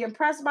 I would be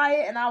impressed by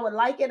it and I would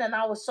like it and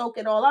I would soak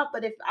it all up.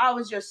 But if I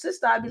was your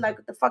sister, I'd be like,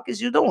 what the fuck is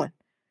you doing?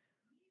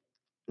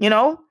 You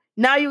know?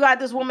 Now you got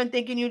this woman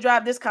thinking you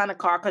drive this kind of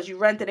car because you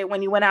rented it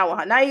when you went out with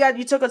her. Now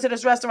you took her to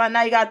this restaurant.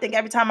 Now you got to think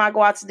every time I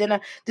go out to dinner,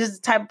 this is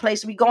the type of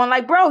place we going.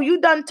 Like, bro, you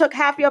done took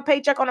half your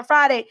paycheck on a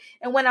Friday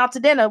and went out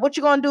to dinner. What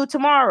you going to do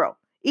tomorrow?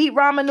 Eat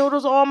ramen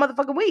noodles all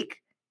motherfucking week.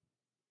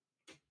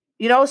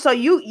 You know, so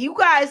you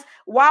guys,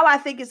 while I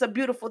think it's a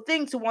beautiful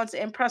thing to want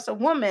to impress a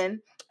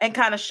woman and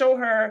kind of show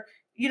her,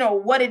 you know,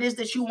 what it is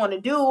that you want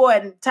to do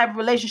and type of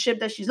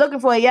relationship that she's looking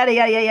for, yada,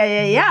 yada, yada,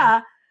 yada,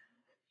 yada.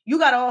 You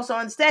got to also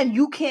understand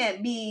you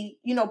can't be,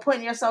 you know,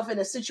 putting yourself in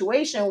a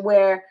situation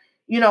where,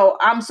 you know,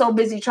 I'm so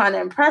busy trying to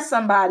impress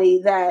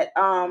somebody that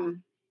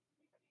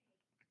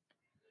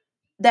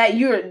that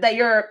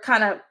you're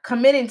kind of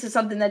committing to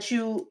something that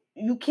you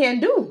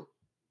can't do.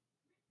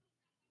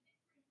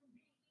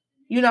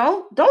 You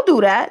know, don't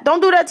do that.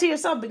 Don't do that to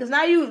yourself because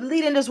now you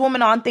leading this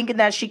woman on thinking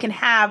that she can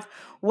have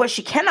what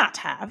she cannot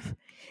have.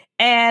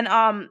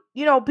 And,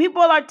 you know,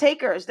 people are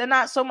takers. They're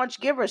not so much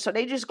givers. So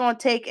they just going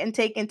to take and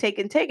take and take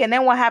and take. And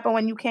then what happened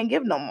when you can't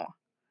give no more?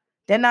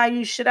 Then now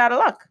you shit out of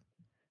luck.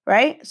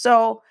 Right.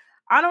 So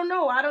I don't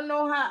know. I don't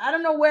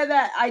know where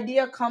that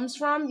idea comes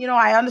from. You know,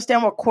 I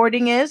understand what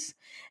courting is.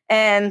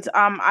 And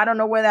I don't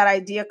know where that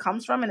idea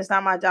comes from. And it's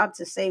not my job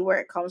to say where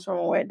it comes from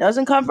or where it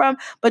doesn't come from.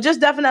 But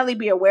just definitely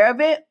be aware of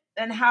it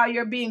and how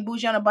you're being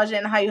bougie on a budget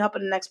and how you're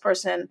helping the next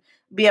person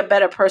be a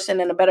better person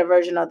and a better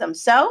version of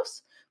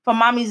themselves. For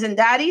mommies and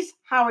daddies,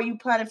 how are you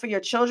planning for your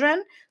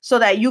children so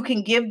that you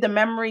can give the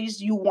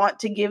memories you want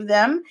to give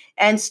them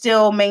and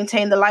still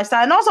maintain the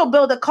lifestyle and also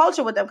build a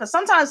culture with them? Because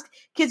sometimes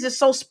kids are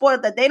so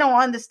spoiled that they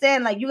don't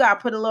understand, like you got to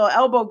put a little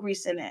elbow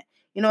grease in it.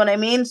 You know what I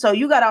mean? So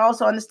you got to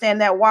also understand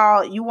that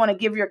while you want to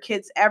give your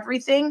kids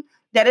everything,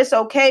 that it's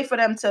okay for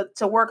them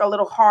to work a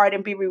little hard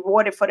and be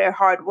rewarded for their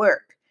hard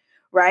work,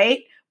 right?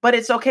 But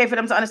it's okay for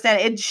them to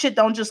understand it shit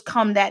don't just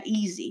come that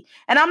easy.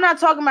 And I'm not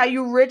talking about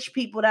you rich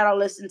people that'll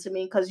listen to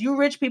me because you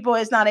rich people,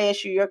 it's not an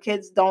issue. Your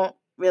kids don't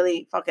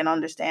really fucking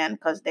understand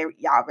because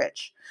y'all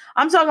rich.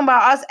 I'm talking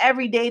about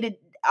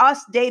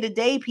us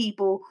day-to-day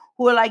people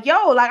who are like,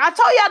 yo, like I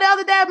told y'all the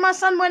other day, my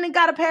son went and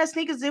got a pair of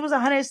sneakers. It was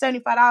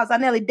 $175. I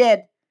nearly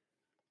did.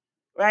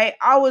 Right?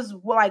 I was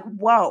like,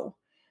 whoa.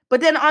 But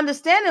then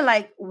understanding,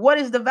 like, what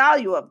is the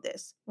value of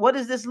this? What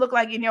does this look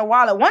like in your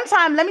wallet? One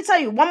time, let me tell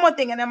you one more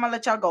thing, and then I'm going to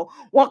let y'all go.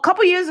 Well, a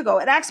couple years ago,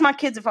 and ask my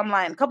kids if I'm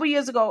lying. A couple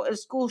years ago, it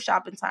was school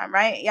shopping time,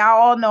 right? Y'all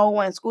all know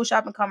when school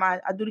shopping come, I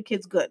do the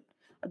kids good.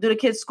 I do the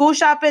kids school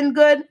shopping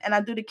good, and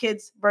I do the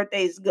kids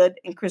birthdays good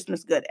and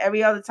Christmas good.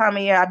 Every other time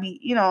of year, I be,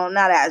 you know,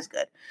 not as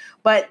good.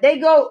 But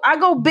I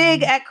go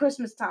big at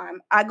Christmas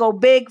time. I go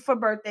big for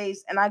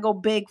birthdays, and I go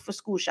big for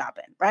school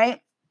shopping, right?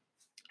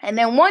 And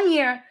then one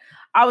year,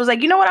 I was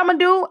like, you know what I'm going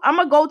to do? I'm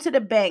going to go to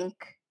the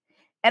bank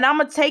and I'm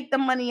going to take the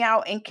money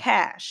out in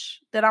cash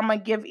that I'm going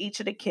to give each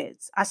of the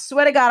kids. I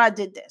swear to God, I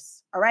did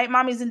this. All right,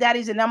 mommies and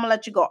daddies, and I'm going to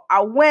let you go.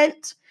 I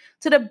went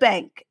to the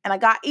bank and I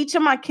got each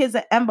of my kids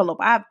an envelope.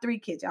 I have 3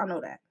 kids. Y'all know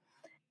that.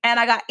 And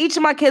I got each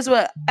of my kids with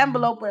an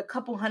envelope with a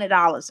couple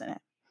 $100s in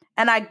it.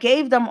 And I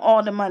gave them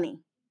all the money.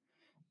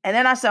 And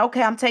then I said,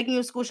 okay, I'm taking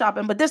you school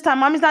shopping. But this time,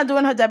 mommy's not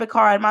doing her debit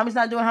card. Mommy's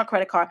not doing her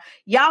credit card.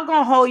 Y'all going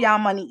to hold y'all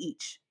money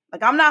each.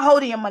 Like, I'm not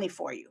holding your money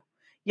for you.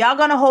 Y'all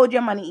going to hold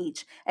your money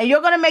each. And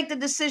you're going to make the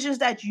decisions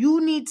that you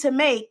need to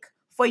make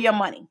for your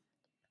money.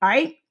 All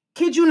right?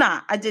 Kid you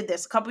not. I did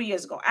this a couple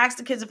years ago. Asked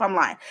the kids if I'm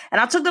lying. And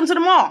I took them to the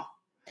mall.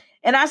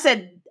 And I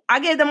said, I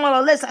gave them all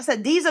a list. I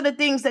said, these are the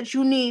things that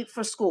you need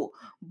for school.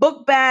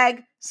 Book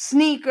bag,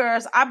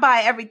 sneakers. I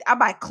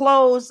buy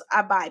clothes.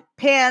 I buy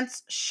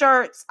pants,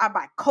 shirts. I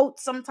buy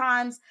coats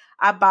sometimes.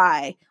 I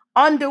buy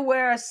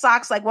underwear,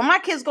 socks. Like when my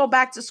kids go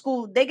back to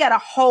school, they get a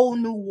whole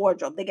new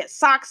wardrobe. They get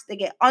socks, they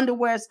get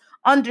underwears,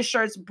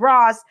 undershirts,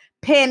 bras,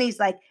 panties,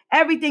 like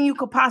everything you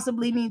could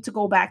possibly need to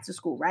go back to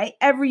school, right?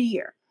 Every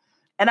year.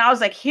 And I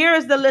was like, here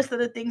is the list of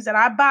the things that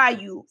I buy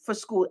you for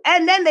school.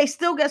 And then they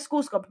still get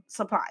school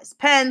supplies,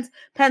 pens,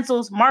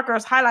 pencils,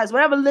 markers, highlights,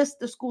 whatever list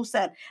the school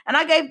said. And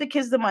I gave the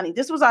kids the money.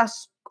 This was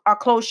our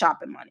clothes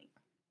shopping money,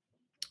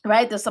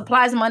 right? The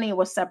supplies money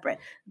was separate.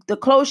 The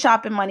clothes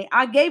shopping money,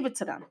 I gave it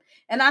to them.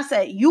 And I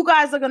said, you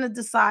guys are going to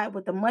decide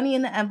with the money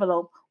in the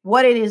envelope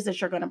what it is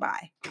that you're going to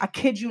buy. I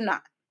kid you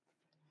not,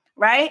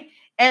 right?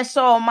 And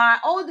so my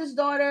oldest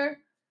daughter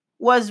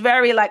was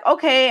very like,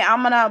 okay,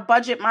 I'm going to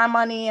budget my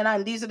money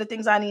and these are the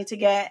things I need to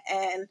get.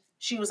 And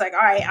she was like, all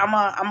right, I'm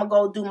going to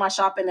go do my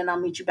shopping and I'll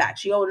meet you back.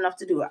 She old enough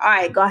to do it. All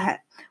right, go ahead.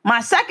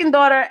 My second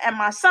daughter and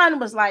my son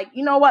was like,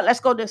 you know what?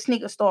 Let's go to the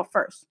sneaker store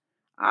first.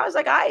 I was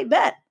like, all right,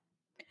 bet.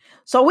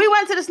 So we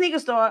went to the sneaker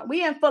store.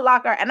 We in Foot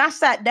Locker and I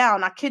sat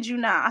down. I kid you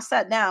not. I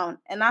sat down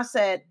and I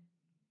said,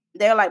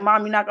 they're like,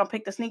 Mom, you're not going to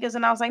pick the sneakers?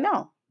 And I was like,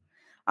 no,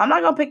 I'm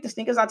not going to pick the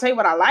sneakers. I'll tell you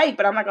what I like,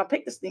 but I'm not going to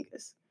pick the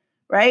sneakers.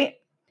 Right?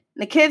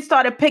 And the kids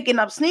started picking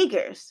up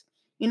sneakers,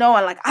 and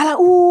like, I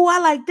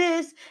like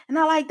this and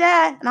I like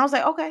that. And I was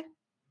like, okay.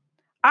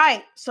 All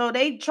right. So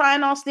they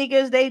trying on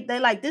sneakers. They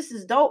like, this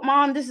is dope,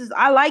 Mom.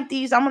 I like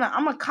these. I'm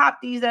going to cop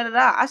these. Da, da,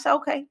 da. I said,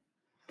 okay.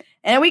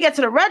 And then we get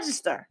to the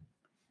register.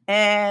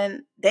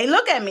 And they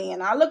look at me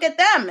and I look at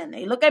them and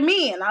they look at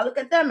me and I look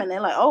at them and they're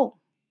like, oh,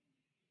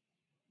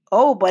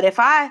 but if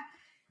I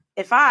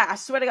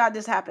swear to God,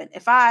 this happened.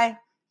 If I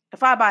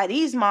buy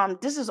these, Mom,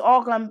 this is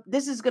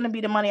going to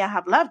be the money I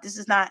have left. This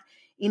is not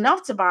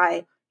enough to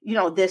buy,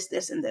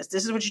 this and this.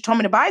 This is what you told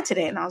me to buy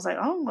today. And I was like,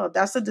 oh, well,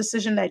 that's a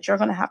decision that you're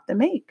going to have to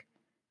make.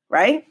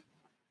 Right.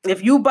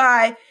 If you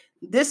buy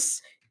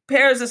this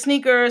pairs of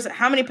sneakers,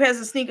 how many pairs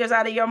of sneakers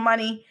out of your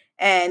money?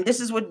 And this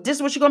is what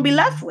you're going to be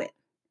left with.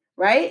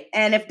 Right?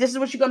 And if this is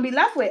what you're going to be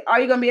left with, are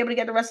you going to be able to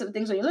get the rest of the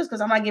things on your list?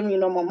 Because I'm not giving you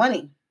no more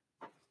money.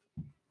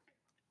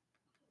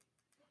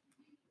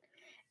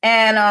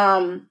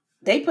 And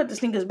they put the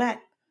sneakers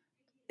back.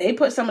 They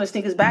put some of the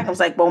sneakers back. I was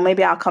like, well,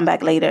 maybe I'll come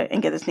back later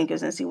and get the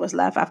sneakers and see what's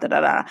left after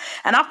that.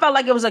 And I felt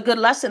like it was a good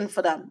lesson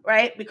for them,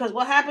 right? Because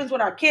what happens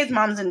with our kids,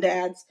 moms and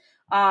dads,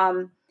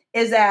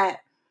 is that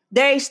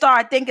they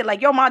start thinking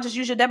like, yo, Mom, just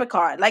use your debit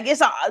card. Like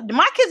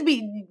my kids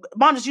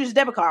Mom, just use your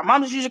debit card.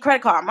 Mom, just use your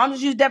credit card. Mom,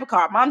 just use debit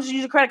card. Mom, just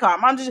use your credit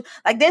card. Mom, just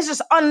like, there's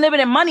just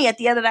unlimited money at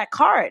the end of that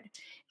card.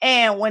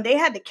 And when they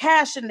had the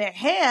cash in their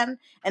hand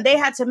and they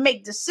had to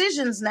make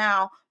decisions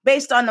now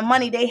based on the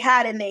money they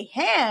had in their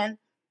hand,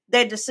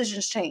 their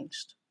decisions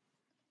changed.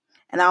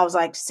 And I was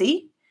like,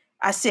 see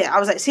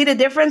the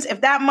difference?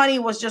 If that money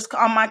was just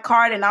on my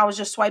card and I was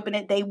just swiping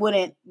it, they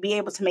wouldn't be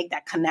able to make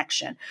that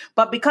connection.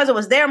 But because it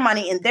was their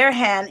money in their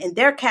hand, in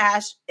their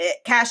cash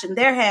in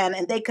their hand,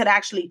 and they could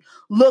actually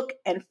look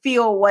and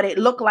feel what it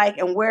looked like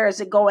and where is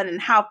it going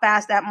and how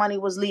fast that money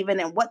was leaving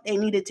and what they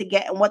needed to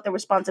get and what the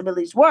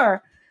responsibilities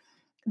were,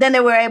 then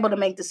they were able to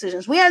make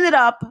decisions. We ended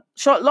up,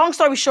 long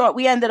story short,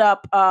 walking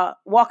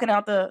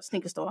out the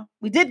sneaker store.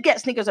 We did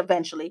get sneakers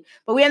eventually,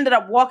 but we ended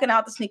up walking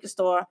out the sneaker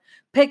store,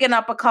 picking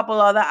up a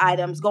couple other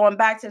items, going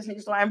back to the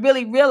sneaker store and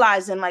really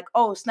realizing like,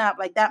 oh, snap,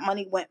 like that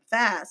money went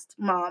fast,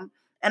 Mom.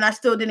 And I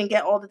still didn't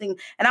get all the things.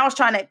 And I was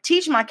trying to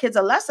teach my kids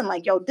a lesson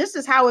like, yo, this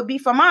is how it be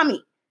for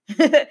mommy.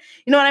 You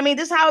know what I mean?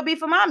 This is how it be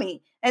for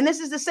mommy. And this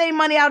is the same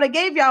money I would have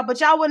gave y'all, but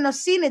y'all wouldn't have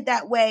seen it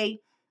that way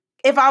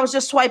if I was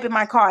just swiping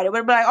my card. It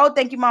would be like, oh,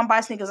 thank you, Mom, buy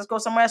sneakers. Let's go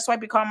somewhere,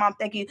 swipe your card, Mom,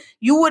 thank you.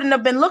 You wouldn't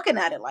have been looking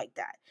at it like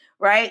that,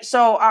 right?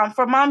 So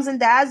for moms and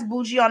dads,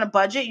 bougie on a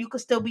budget, you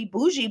could still be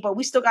bougie, but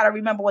we still got to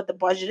remember what the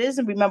budget is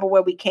and remember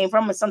where we came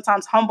from and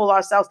sometimes humble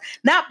ourselves,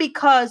 not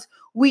because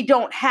we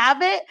don't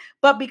have it,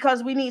 but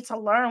because we need to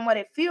learn what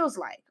it feels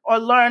like or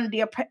learn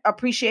the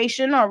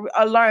appreciation or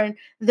learn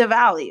the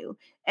value.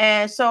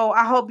 And so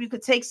I hope you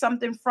could take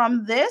something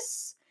from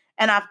this.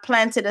 And I've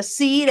planted a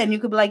seed and you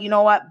could be like, you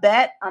know what,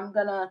 bet and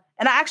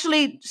I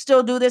actually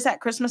still do this at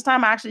Christmas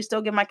time. I actually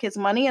still give my kids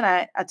money and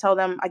I tell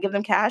them, I give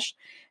them cash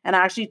and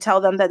I actually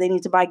tell them that they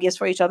need to buy gifts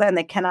for each other and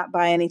they cannot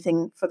buy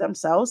anything for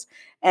themselves.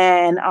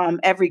 And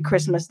every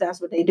Christmas,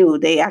 that's what they do.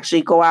 They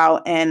actually go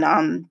out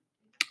and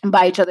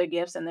buy each other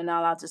gifts and they're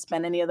not allowed to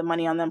spend any of the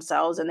money on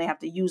themselves and they have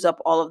to use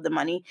up all of the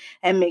money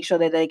and make sure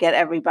that they get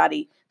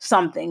everybody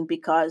something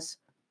because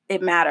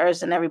it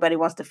matters and everybody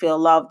wants to feel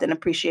loved and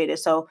appreciated.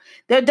 So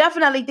there are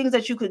definitely things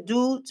that you could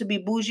do to be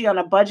bougie on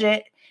a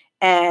budget.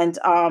 And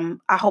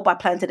I hope I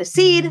planted a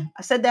seed.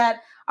 I said that.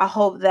 I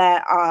hope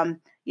that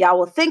y'all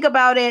will think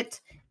about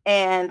it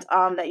and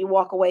that you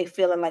walk away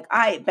feeling like,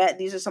 I bet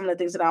these are some of the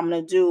things that I'm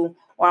going to do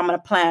or I'm going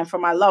to plan for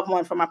my loved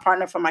one, for my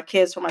partner, for my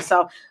kids, for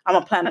myself. I'm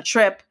going to plan a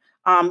trip.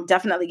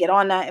 definitely get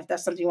on that if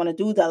that's something you want to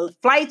do. The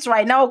flights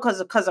right now,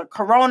 because of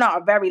Corona,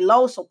 are very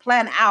low. So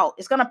plan out.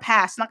 It's gonna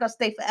pass. It's not gonna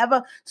stay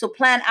forever. So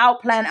plan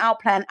out.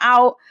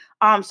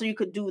 So you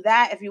could do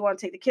that if you want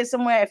to take the kids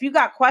somewhere. If you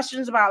got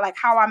questions about like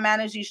how I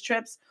manage these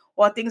trips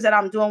or things that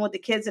I'm doing with the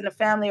kids and the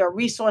family or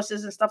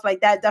resources and stuff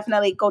like that,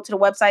 definitely go to the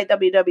website,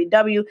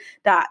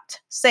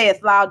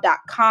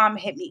 www.sayitloud.com.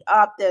 Hit me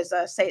up. There's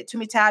a Say It To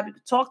Me tab. You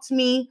can talk to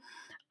me.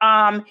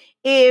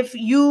 If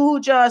you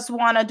just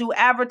want to do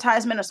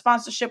advertisement or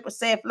sponsorship with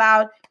Say It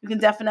Loud, you can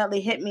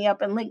definitely hit me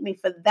up and link me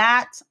for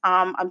that.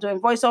 I'm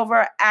doing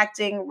voiceover,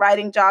 acting,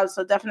 writing jobs.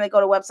 So definitely go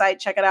to the website,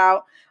 check it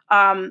out.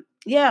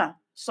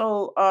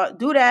 So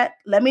do that.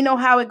 Let me know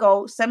how it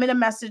goes. Send me the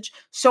message.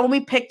 Show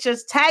me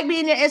pictures. Tag me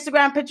in your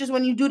Instagram pictures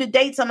when you do the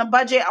dates on the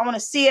budget. I want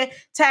to see it.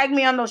 Tag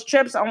me on those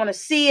trips. I want to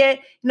see it.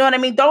 You know what I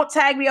mean? Don't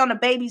tag me on the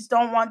babies.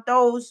 Don't want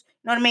those.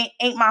 You know what I mean?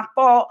 Ain't my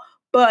fault.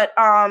 But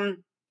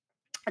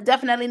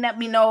definitely let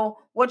me know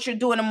what you're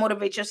doing to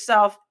motivate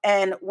yourself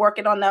and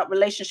working on that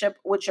relationship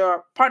with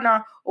your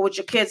partner or with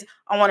your kids.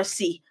 I want to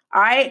see.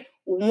 All right?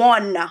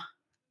 1.